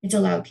 It's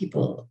allowed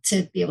people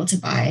to be able to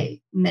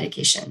buy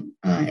medication.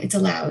 It's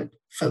allowed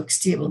folks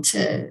to be able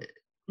to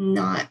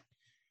not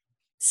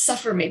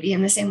suffer maybe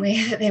in the same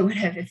way that they would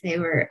have if they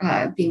were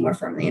being more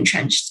firmly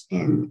entrenched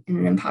in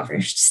an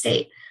impoverished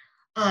state.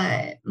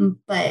 But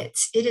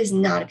it is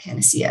not a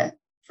panacea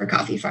for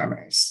coffee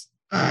farmers.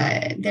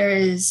 It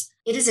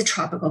is a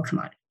tropical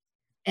commodity,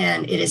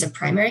 and it is a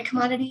primary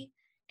commodity.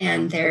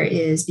 And there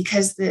is,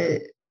 because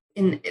at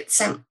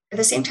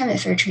the same time that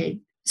fair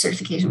trade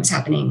certification was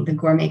happening, the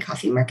gourmet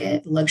coffee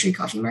market, the luxury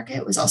coffee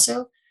market was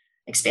also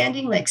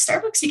expanding. Like,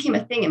 Starbucks became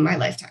a thing in my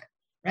lifetime,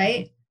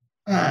 right?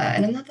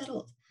 And I'm not that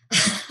old.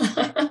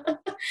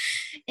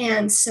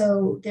 And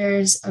so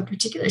there's a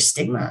particular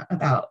stigma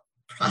about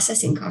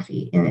processing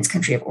coffee in its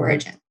country of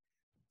origin.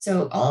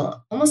 So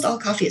almost all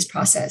coffee is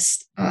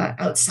processed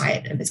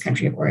outside of its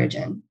country of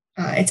origin.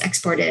 It's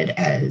exported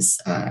as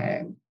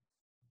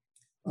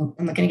well,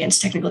 I'm not going to get into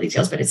technical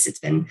details, but it's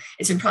been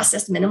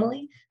processed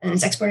minimally, and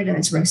it's exported and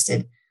it's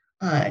roasted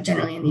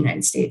generally in the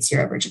United States,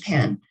 Europe, or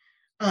Japan.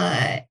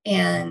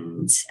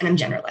 And I'm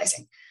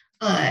generalizing,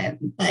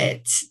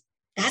 but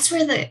that's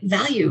where the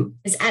value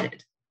is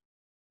added.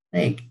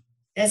 Like,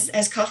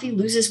 as coffee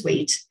loses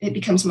weight, it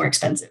becomes more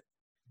expensive.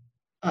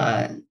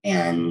 Like,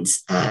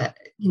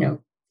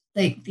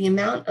 the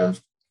amount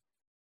of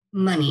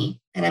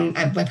money, and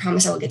I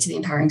promise I will get to the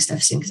empowering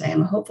stuff soon because I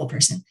am a hopeful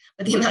person,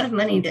 but the amount of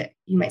money that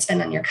you might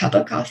spend on your cup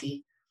of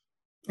coffee,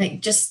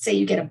 like, just say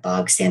you get a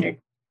bog standard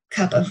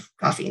cup of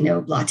coffee,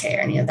 no latte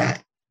or any of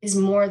that, is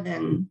more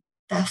than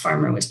the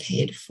farmer was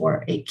paid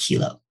for a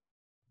kilo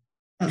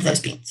of those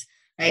beans,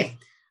 right?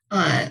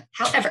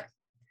 However,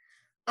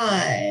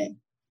 it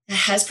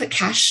has put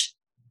cash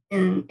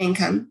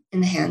income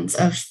in the hands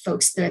of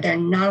folks. There are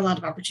not a lot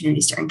of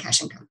opportunities to earn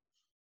cash income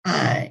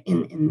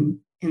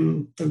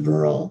in the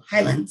rural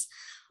highlands,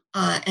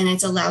 and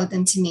it's allowed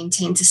them to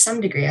maintain to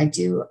some degree. I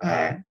do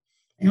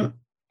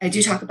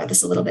talk about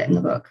this a little bit in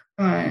the book,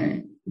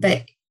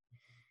 but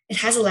it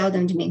has allowed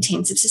them to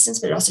maintain subsistence,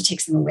 but it also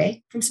takes them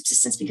away from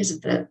subsistence because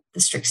of the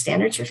strict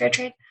standards for fair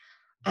trade.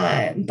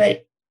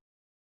 But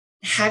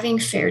having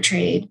fair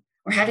trade,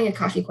 or having a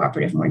coffee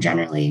cooperative more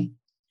generally,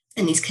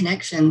 and these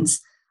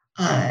connections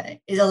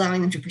is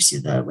allowing them to pursue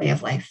the way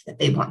of life that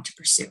they want to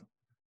pursue,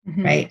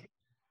 right?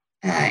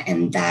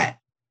 And that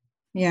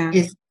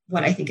is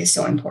what I think is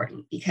so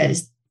important,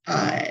 because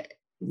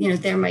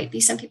there might be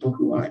some people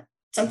who want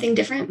something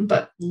different,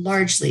 but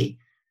largely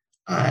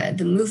the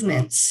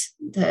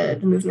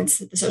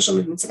social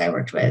movements that I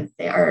worked with,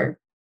 they are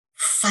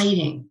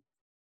fighting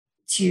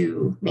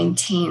to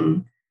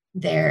maintain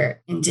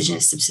their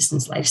indigenous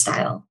subsistence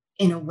lifestyle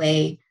in a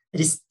way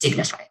that is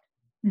dignified,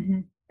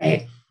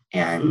 right?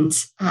 And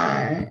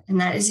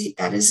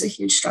that is a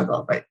huge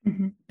struggle. But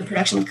the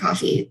production of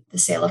coffee, the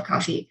sale of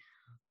coffee,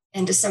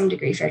 and to some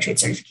degree fair trade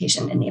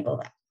certification enable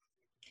that.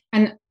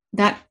 And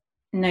that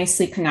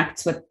nicely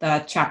connects with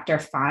the chapter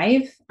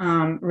 5,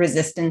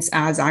 resistance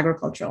as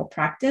agricultural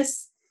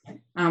practice,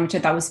 which I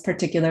thought was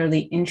particularly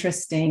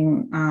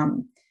interesting.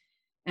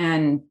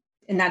 And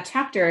in that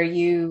chapter,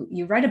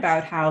 you write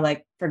about how,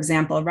 like, for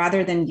example,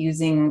 rather than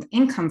using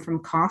income from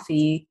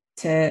coffee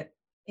to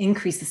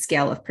increase the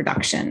scale of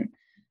production,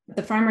 what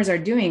the farmers are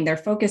doing, they're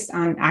focused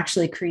on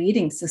actually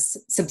creating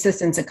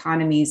subsistence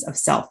economies of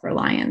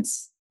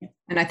self-reliance.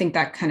 And I think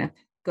that kind of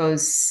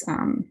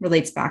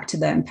relates back to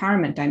the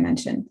empowerment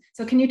dimension.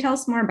 So can you tell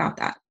us more about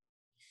that?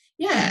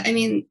 Yeah, I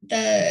mean,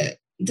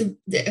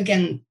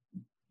 again,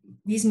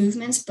 these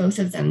movements, both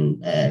of them,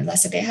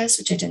 Las Abejas,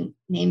 which I didn't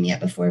name yet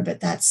before,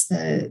 but that's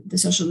the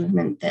social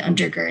movement that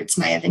undergirds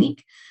Maya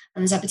Vinique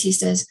and the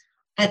Zapatistas,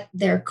 at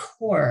their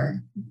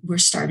core were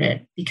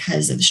started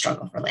because of the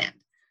struggle for land.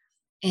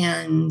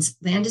 And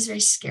land is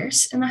very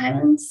scarce in the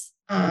highlands.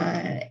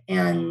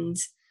 And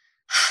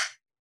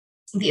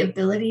the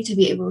ability to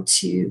be able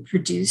to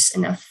produce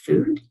enough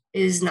food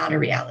is not a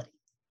reality,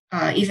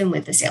 even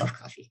with the sale of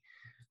coffee.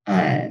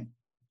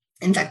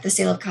 In fact, the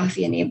sale of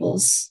coffee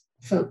enables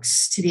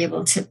folks to be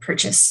able to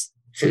purchase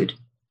food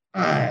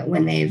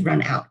when they've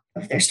run out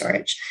of their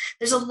storage.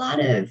 There's a lot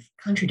of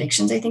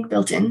contradictions, I think,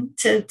 built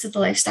into the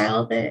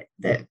lifestyle that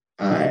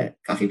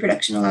coffee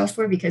production allows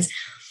for, because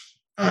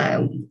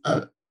of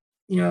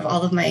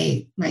all of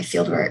my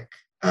fieldwork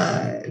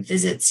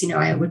visits,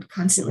 I would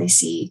constantly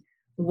see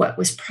what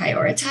was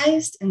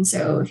prioritized. And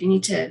so if you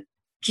need to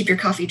keep your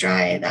coffee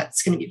dry,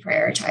 that's going to be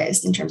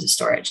prioritized in terms of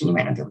storage, and you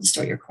might not be able to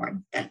store your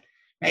corn then,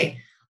 right?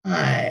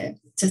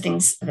 So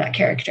things of that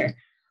character.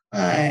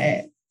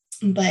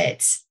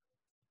 But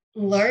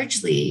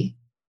largely,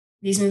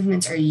 these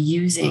movements are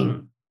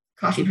using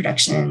coffee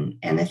production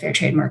and the fair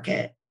trade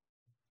market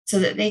so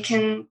that they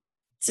can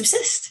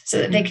subsist, so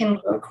that they can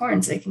grow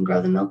corn, so they can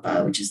grow the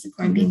milpa, which is the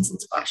corn, beans, and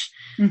squash,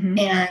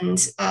 and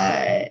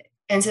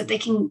so that they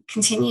can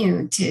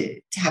continue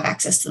to have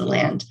access to the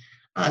land.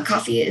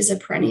 Coffee is a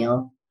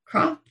perennial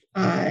crop.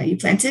 You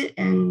plant it,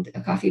 and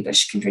a coffee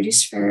bush can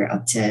produce for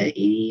up to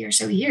 80 or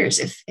so years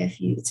if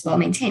it's well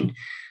maintained.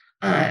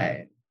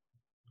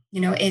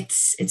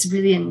 It's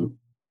really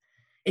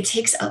it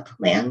takes up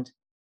land,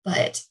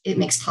 but it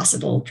makes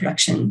possible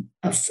production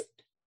of food.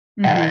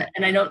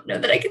 And I don't know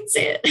that I can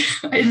say it.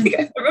 I think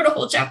I wrote a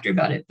whole chapter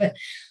about it, but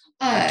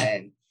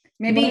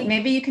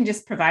maybe you can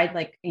just provide,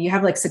 like, you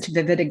have like such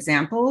vivid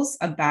examples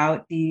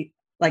about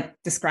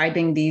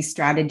describing these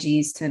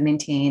strategies to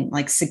maintain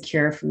like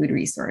secure food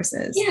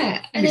resources.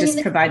 Yeah. And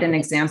just provide an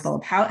example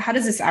of how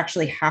does this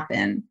actually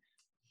happen?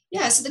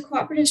 Yeah. So the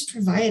cooperatives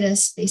provide a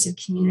space of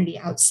community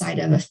outside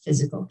of a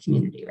physical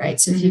community,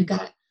 right? So if you've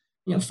got,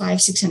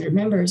 500-600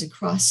 members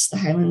across the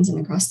Highlands and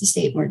across the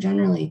state more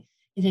generally,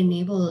 it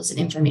enables an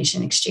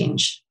information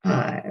exchange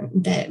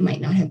that might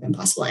not have been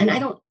possible. And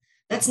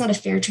that's not a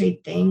fair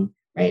trade thing,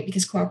 right?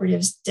 Because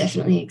cooperatives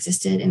definitely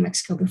existed in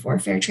Mexico before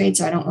fair trade.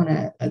 So I don't want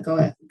to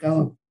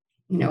go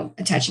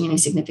attaching any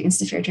significance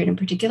to fair trade in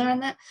particular on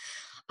that.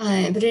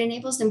 But it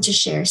enables them to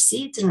share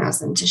seeds and allows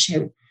them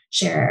to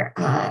share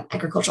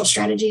agricultural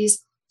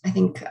strategies. I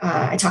think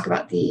I talk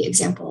about the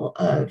example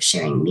of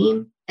sharing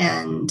neem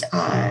and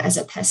as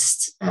a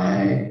pest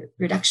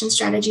reduction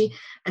strategy.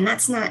 And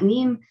that's not,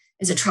 neem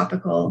is a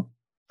tropical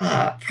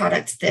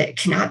product that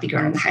cannot be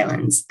grown in the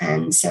Highlands,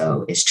 and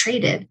so is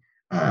traded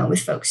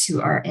with folks who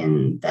are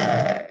in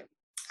the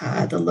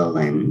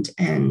lowland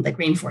and like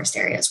rainforest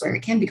areas where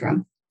it can be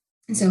grown.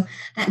 And so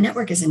that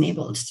network is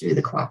enabled through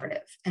the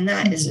cooperative, and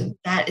that is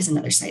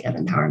another site of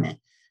empowerment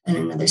and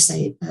another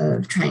site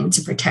of trying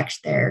to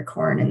protect their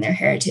corn and their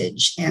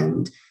heritage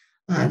and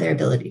their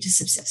ability to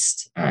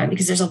subsist,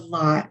 because there's a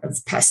lot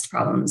of pest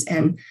problems.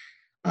 And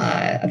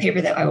a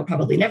paper that I will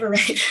probably never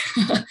write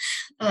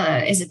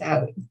is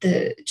about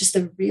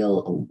the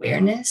real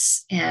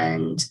awareness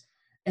and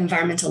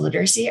environmental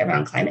literacy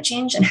around climate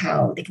change and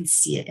how they can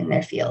see it in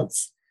their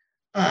fields.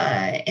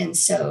 And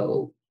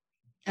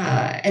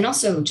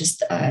also just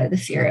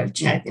the fear of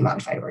genetically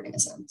modified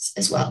organisms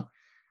as well.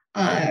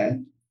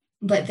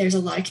 But there's a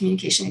lot of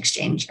communication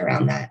exchange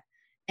around that.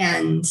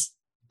 And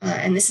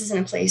this is in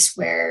a place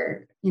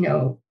where,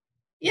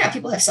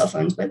 people have cell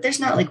phones, but there's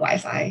not like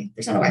Wi-Fi.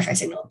 There's not a Wi-Fi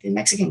signal. The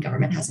Mexican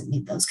government hasn't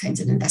made those kinds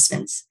of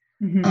investments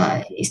in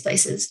these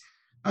places.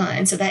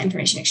 And so that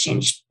information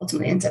exchange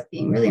ultimately ends up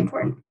being really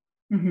important.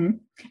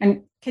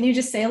 And can you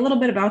just say a little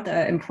bit about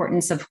the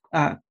importance of,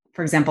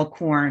 for example,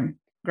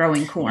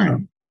 growing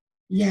corn?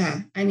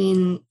 Yeah. I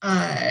mean,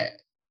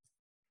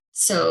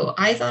 so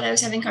I thought I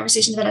was having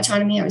conversations about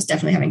autonomy. I was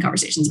definitely having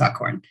conversations about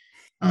corn.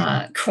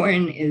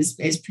 Corn is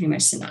pretty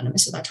much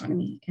synonymous with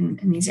autonomy in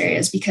these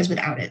areas, because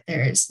without it,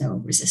 there is no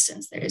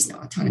resistance. There is no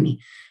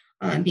autonomy.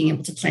 Being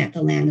able to plant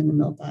the land in the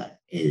milpa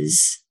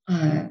is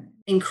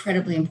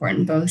incredibly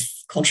important, both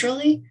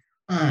culturally,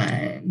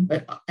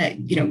 but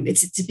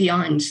it's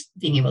beyond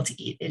being able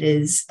to eat. It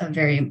is a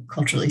very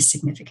culturally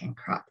significant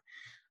crop.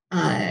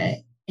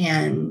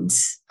 And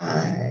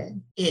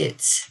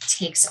it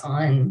takes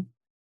on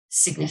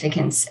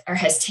significance, or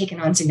has taken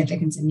on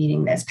significance in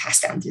meaning that's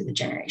passed down through the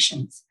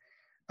generations.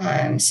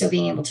 So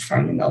being able to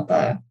farm the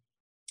milpa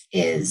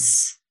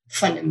is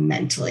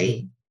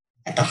fundamentally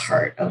at the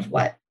heart of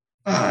what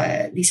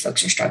these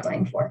folks are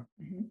struggling for.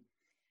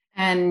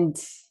 And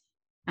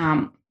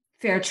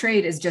fair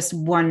trade is just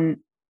one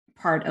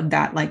part of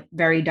that, like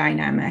very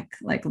dynamic,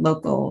 like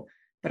local,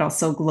 but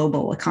also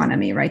global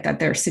economy, right? That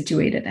they're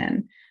situated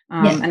in.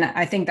 And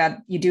I think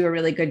that you do a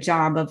really good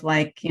job of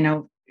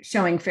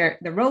showing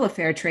the role of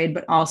fair trade,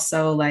 but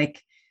also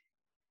like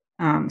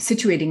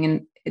situating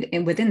in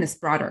within this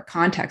broader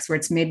context where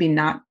it's maybe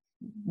not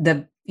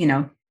the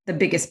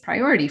biggest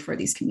priority for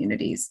these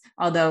communities,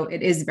 although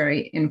it is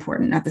very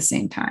important at the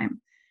same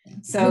time.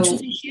 So, which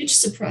was a huge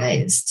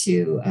surprise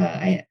to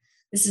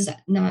this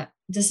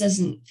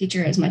doesn't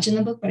feature as much in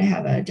the book, but I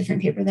have a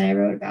different paper that I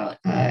wrote about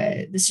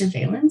the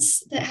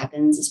surveillance that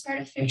happens as part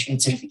of fair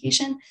trade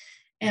certification.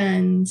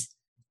 And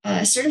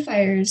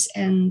certifiers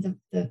and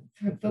the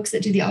folks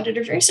that do the audit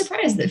are very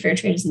surprised that fair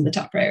trade isn't the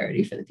top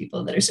priority for the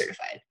people that are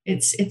certified.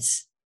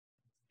 It's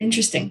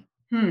interesting.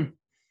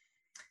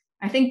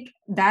 I think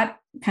that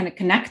kind of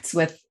connects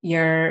with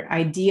your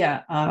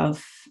idea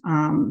of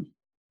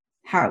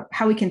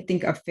how we can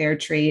think of fair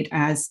trade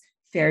as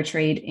fair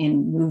trade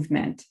in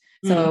movement.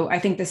 So I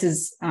think this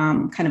is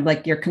kind of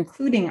like your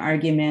concluding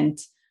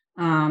argument,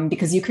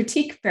 because you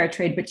critique fair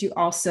trade, but you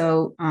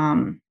also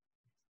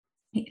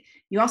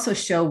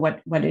show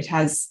what it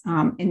has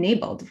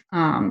enabled,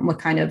 what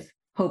kind of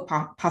hope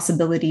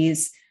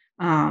possibilities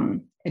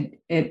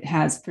it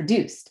has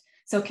produced.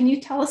 So can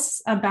you tell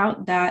us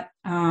about that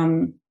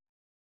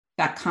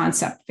that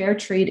concept, fair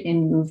trade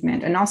in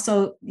movement? And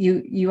also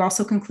you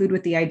also conclude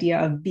with the idea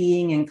of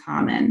being in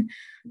common.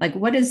 Like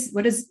what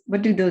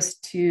do those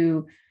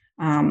two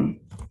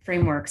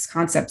frameworks,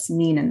 concepts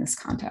mean in this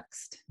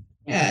context?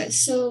 Yeah,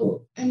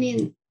 so I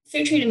mean,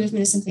 fair trade and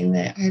movement is something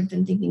that I've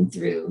been thinking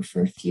through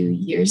for a few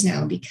years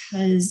now,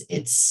 because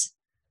it's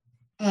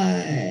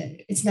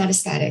not a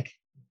static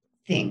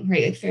thing,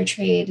 right? Like fair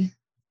trade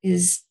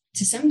is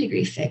to some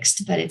degree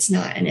fixed, but it's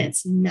not, and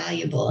it's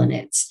malleable and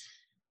it's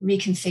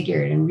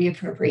reconfigured and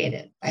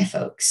reappropriated by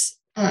folks.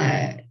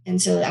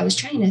 And so I was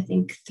trying to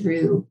think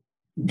through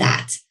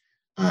that.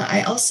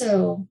 I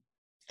also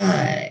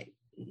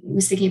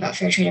was thinking about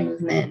fair trade and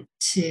movement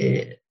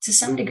to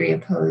some degree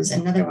oppose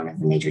another one of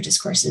the major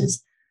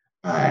discourses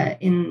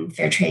in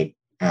fair trade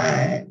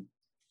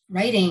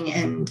writing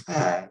and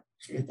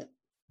sort of the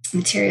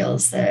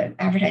materials, the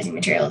advertising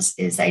materials,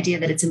 is the idea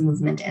that it's a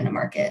movement and a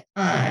market.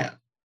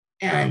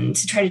 And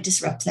to try to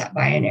disrupt that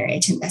binary,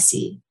 to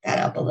messy that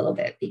up a little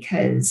bit,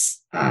 because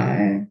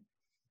it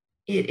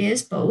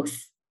is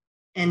both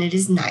and it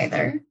is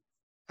neither.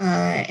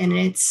 And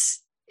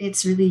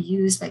it's really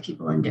used by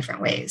people in different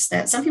ways.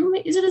 That some people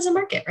might use it as a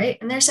market, right?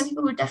 And there's some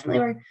people who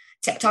definitely were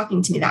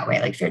talking to me that way,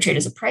 like fair trade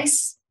is a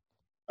price,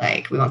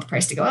 like we want the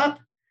price to go up.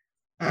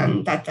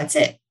 That's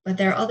it. But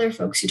there are other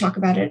folks who talk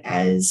about it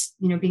as,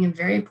 being a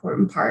very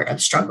important part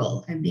of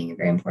struggle and being a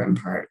very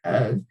important part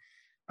of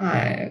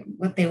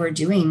what they were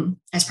doing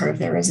as part of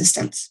their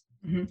resistance.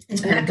 Mm-hmm. And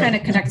that kind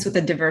of connects with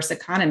the diverse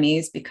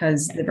economies,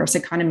 because diverse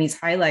economies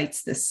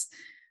highlights this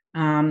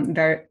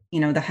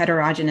the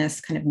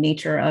heterogeneous kind of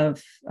nature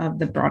of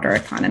the broader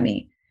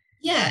economy.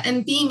 Yeah,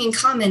 and being in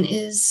common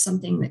is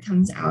something that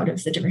comes out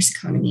of the diverse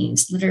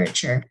economies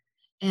literature.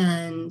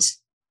 And,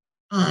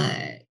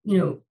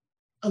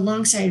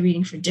 alongside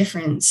reading for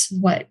difference,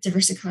 what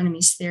diverse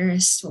economies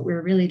theorists, what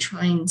we're really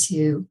trying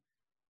to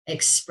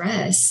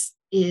express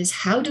is,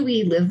 how do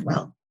we live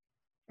well,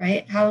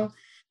 right?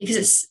 Because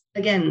it's,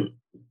 again,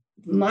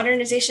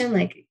 modernization,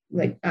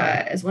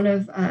 as one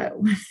of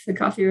the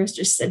coffee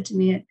roasters said to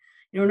me,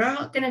 we're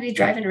not going to be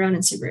driving around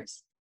in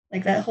Subarus.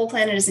 Like, that whole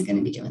planet isn't going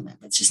to be doing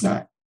that. That's just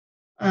not,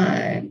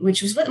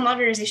 which was what the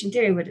modernization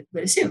theory would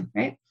assume,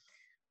 right?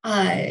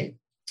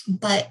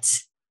 But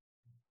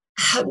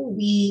how do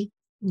we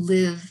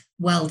live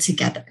well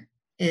together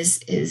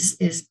is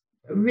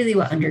really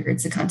what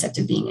undergirds the concept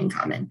of being in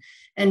common.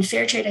 And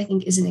fair trade, I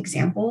think, is an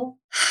example,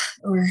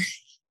 or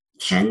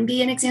can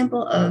be an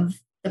example, of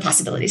the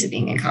possibilities of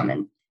being in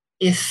common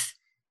if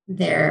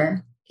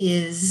there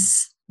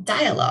is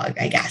dialogue,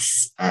 I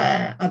guess,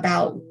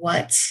 about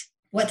what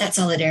that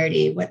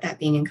solidarity, what that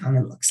being in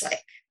common looks like,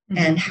 mm-hmm.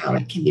 and how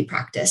it can be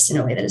practiced in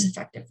a way that is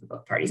effective for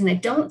both parties. And I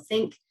don't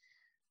think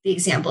the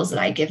examples that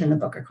I give in the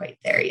book are quite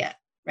there yet,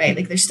 right?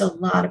 Like, there's still a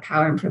lot of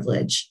power and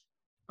privilege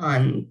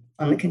on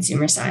the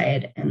consumer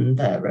side and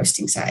the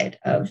roasting side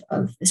of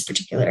this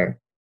particular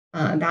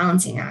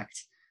balancing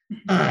act.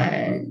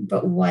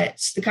 But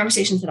what the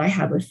conversations that I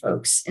had with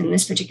folks in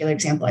this particular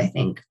example, I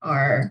think,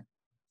 are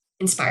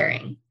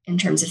inspiring in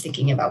terms of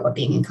thinking about what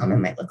being in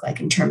common might look like,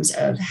 in terms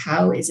of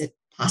how is it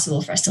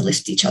possible for us to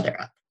lift each other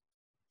up.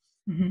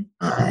 Mm-hmm.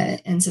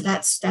 And so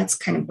that's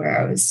kind of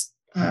where I was,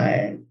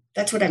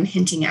 that's what I'm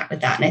hinting at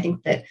with that. And I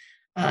think that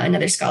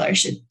another scholar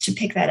should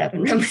pick that up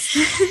and run with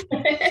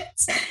it.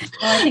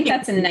 Well, I think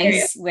that's a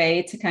nice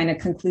way to kind of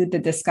conclude the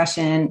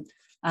discussion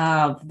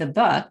of the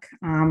book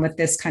with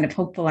this kind of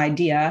hopeful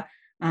idea.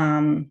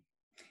 And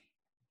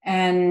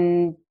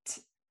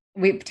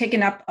we've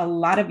taken up a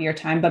lot of your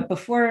time, but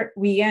before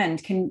we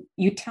end, can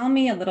you tell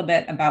me a little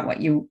bit about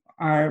what you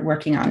are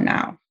working on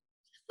now?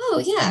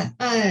 Oh, yeah.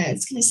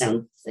 It's going to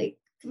sound like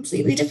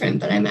completely different,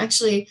 but I'm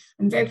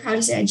very proud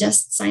to say I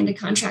just signed a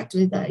contract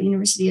with the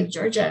University of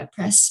Georgia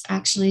Press,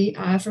 actually,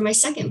 for my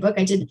second book.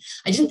 I didn't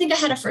think I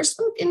had a first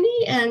book in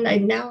me, and I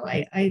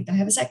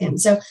have a second.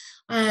 So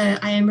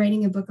I am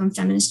writing a book on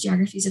feminist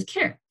geographies of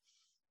care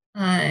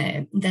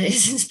that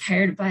is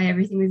inspired by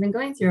everything we've been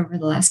going through over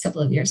the last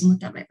couple of years and what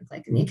that might look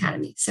like in the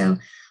academy. So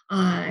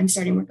I'm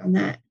starting work on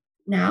that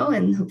now,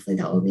 and hopefully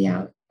that will be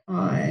out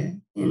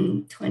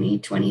in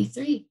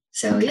 2023.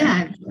 So, okay.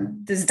 Yeah.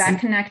 Does that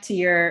connect to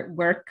your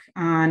work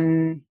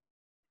on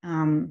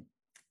the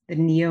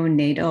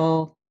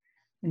neonatal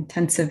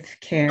intensive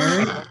care?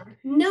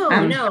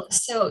 No.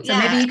 So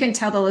maybe you can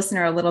tell the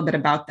listener a little bit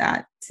about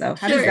that. So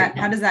how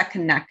does that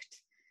connect?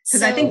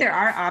 Because I think there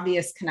are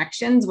obvious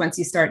connections once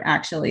you start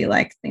actually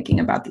thinking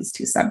about these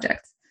two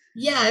subjects.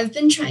 Yeah, I've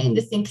been trying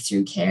to think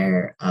through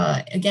care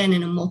again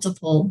in a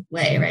multiple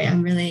way, right?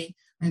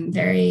 I'm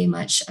very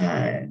much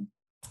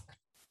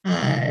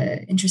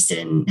interested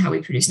in how we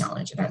produce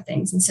knowledge about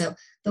things. And so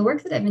the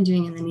work that I've been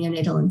doing in the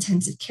neonatal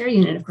intensive care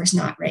unit, of course,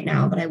 not right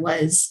now, but I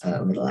was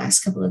over the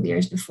last couple of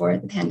years before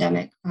the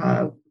pandemic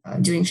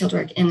doing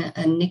fieldwork in a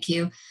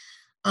NICU,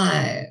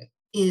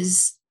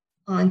 is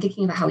on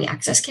thinking about how we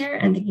access care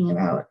and thinking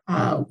about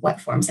what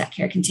forms that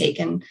care can take.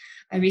 And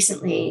I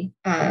recently,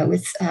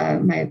 with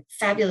my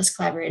fabulous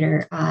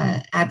collaborator,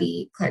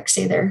 Abby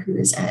Clark-Sather, who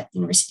is at the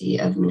University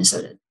of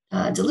Minnesota,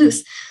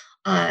 Duluth,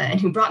 and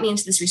who brought me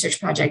into this research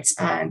project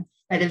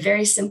by the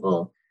very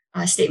simple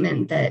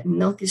statement that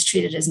milk is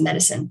treated as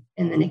medicine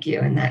in the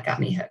NICU, and that got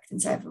me hooked.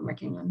 And so I've been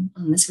working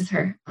on this with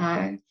her.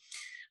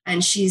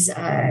 And she's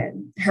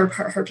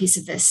her piece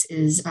of this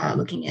is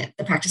looking at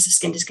the practice of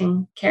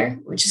skin-to-skin care,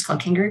 which is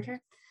called kangaroo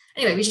care.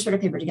 Anyway, we just wrote a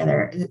paper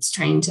together that's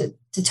trying to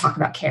talk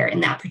about care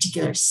in that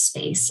particular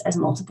space as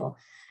multiple.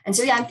 And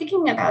so, yeah, I'm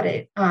thinking about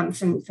it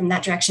from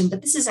that direction.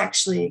 But this is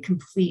actually a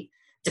complete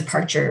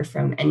departure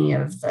from any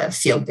of the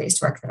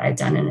field-based work that I've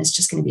done, and it's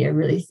just going to be a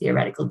really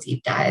theoretical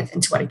deep dive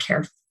into what a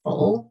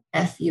careful,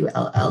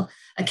 F-U-L-L,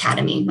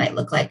 academy might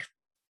look like.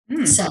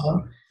 So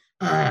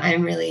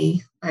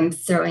I'm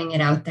throwing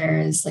it out there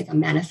as like a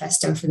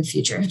manifesto for the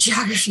future of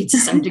geography to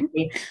some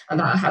degree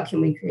about how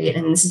can we create,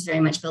 and this is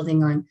very much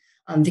building on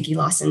Vicki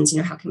Lawson's,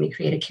 how can we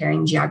create a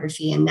caring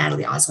geography, and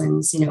Natalie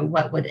Oswin's,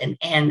 what would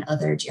an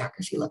other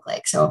geography look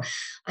like? So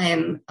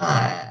I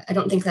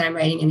don't think that I'm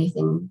writing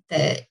anything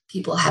that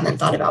people haven't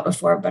thought about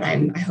before, but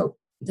I hope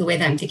the way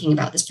that I'm thinking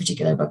about this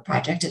particular book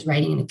project is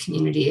writing in a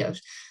community of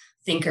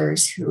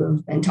thinkers who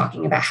have been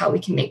talking about how we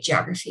can make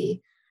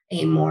geography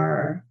a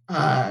more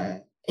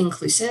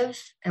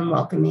inclusive and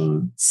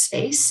welcoming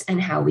space,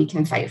 and how we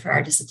can fight for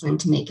our discipline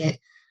to make it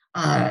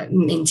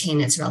maintain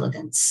its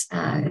relevance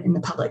in the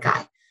public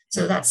eye.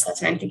 So that's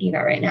what I'm thinking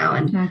about right now.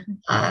 And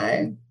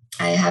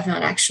I have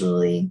not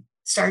actually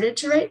started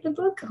to write the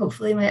book.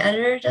 Hopefully my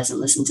editor doesn't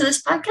listen to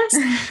this podcast.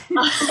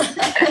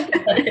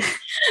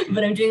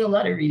 But I'm doing a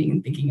lot of reading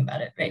and thinking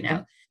about it right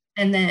now.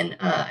 And then,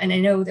 and I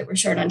know that we're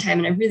short on time,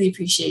 and I really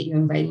appreciate you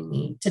inviting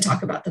me to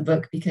talk about the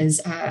book, because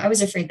I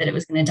was afraid that it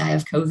was going to die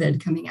of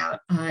COVID coming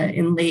out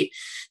in late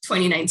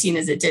 2019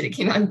 as it did. It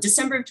came out in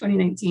December of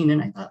 2019.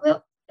 And I thought,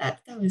 well,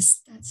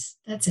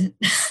 that's it.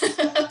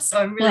 So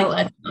I'm really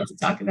glad to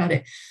talk about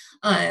it.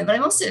 But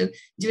I'm also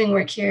doing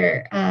work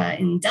here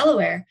in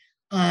Delaware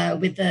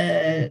with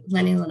the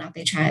Lenni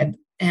Lenape tribe,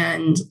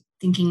 and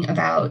thinking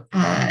about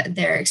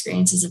their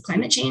experiences of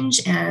climate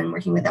change, and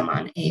working with them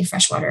on a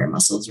freshwater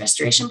mussels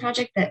restoration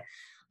project that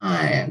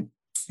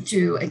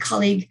through a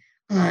colleague,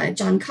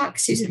 John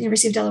Cox, who's at the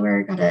University of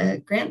Delaware, got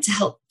a grant to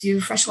help do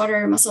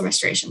freshwater mussel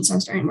restoration. So I'm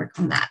starting to work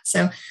on that.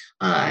 So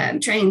I'm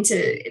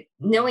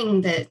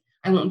knowing that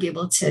I won't be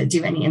able to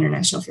do any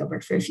international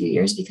fieldwork for a few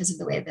years because of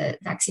the way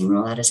that vaccine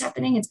rollout is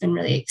happening. It's been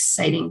really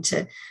exciting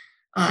to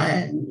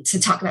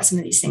talk about some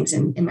of these things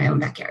in my own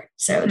backyard.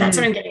 So that's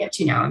what I'm getting up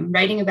to now. I'm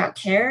writing about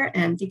care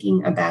and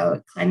thinking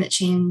about climate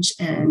change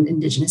and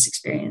Indigenous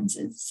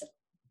experiences. So,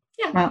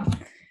 yeah. Well,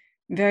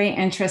 very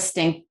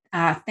interesting.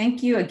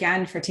 Thank you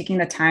again for taking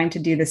the time to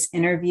do this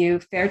interview.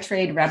 Fair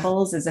Trade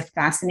Rebels is a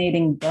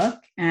fascinating book,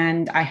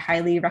 and I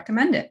highly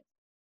recommend it.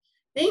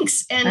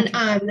 Thanks. And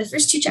the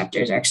first 2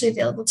 chapters are actually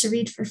available to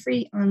read for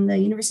free on the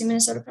University of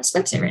Minnesota Press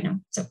website right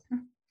now. So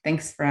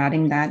thanks for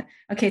adding that.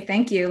 Okay.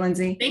 Thank you,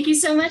 Lindsay. Thank you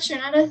so much,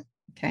 Renata.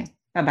 Okay.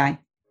 Bye-bye.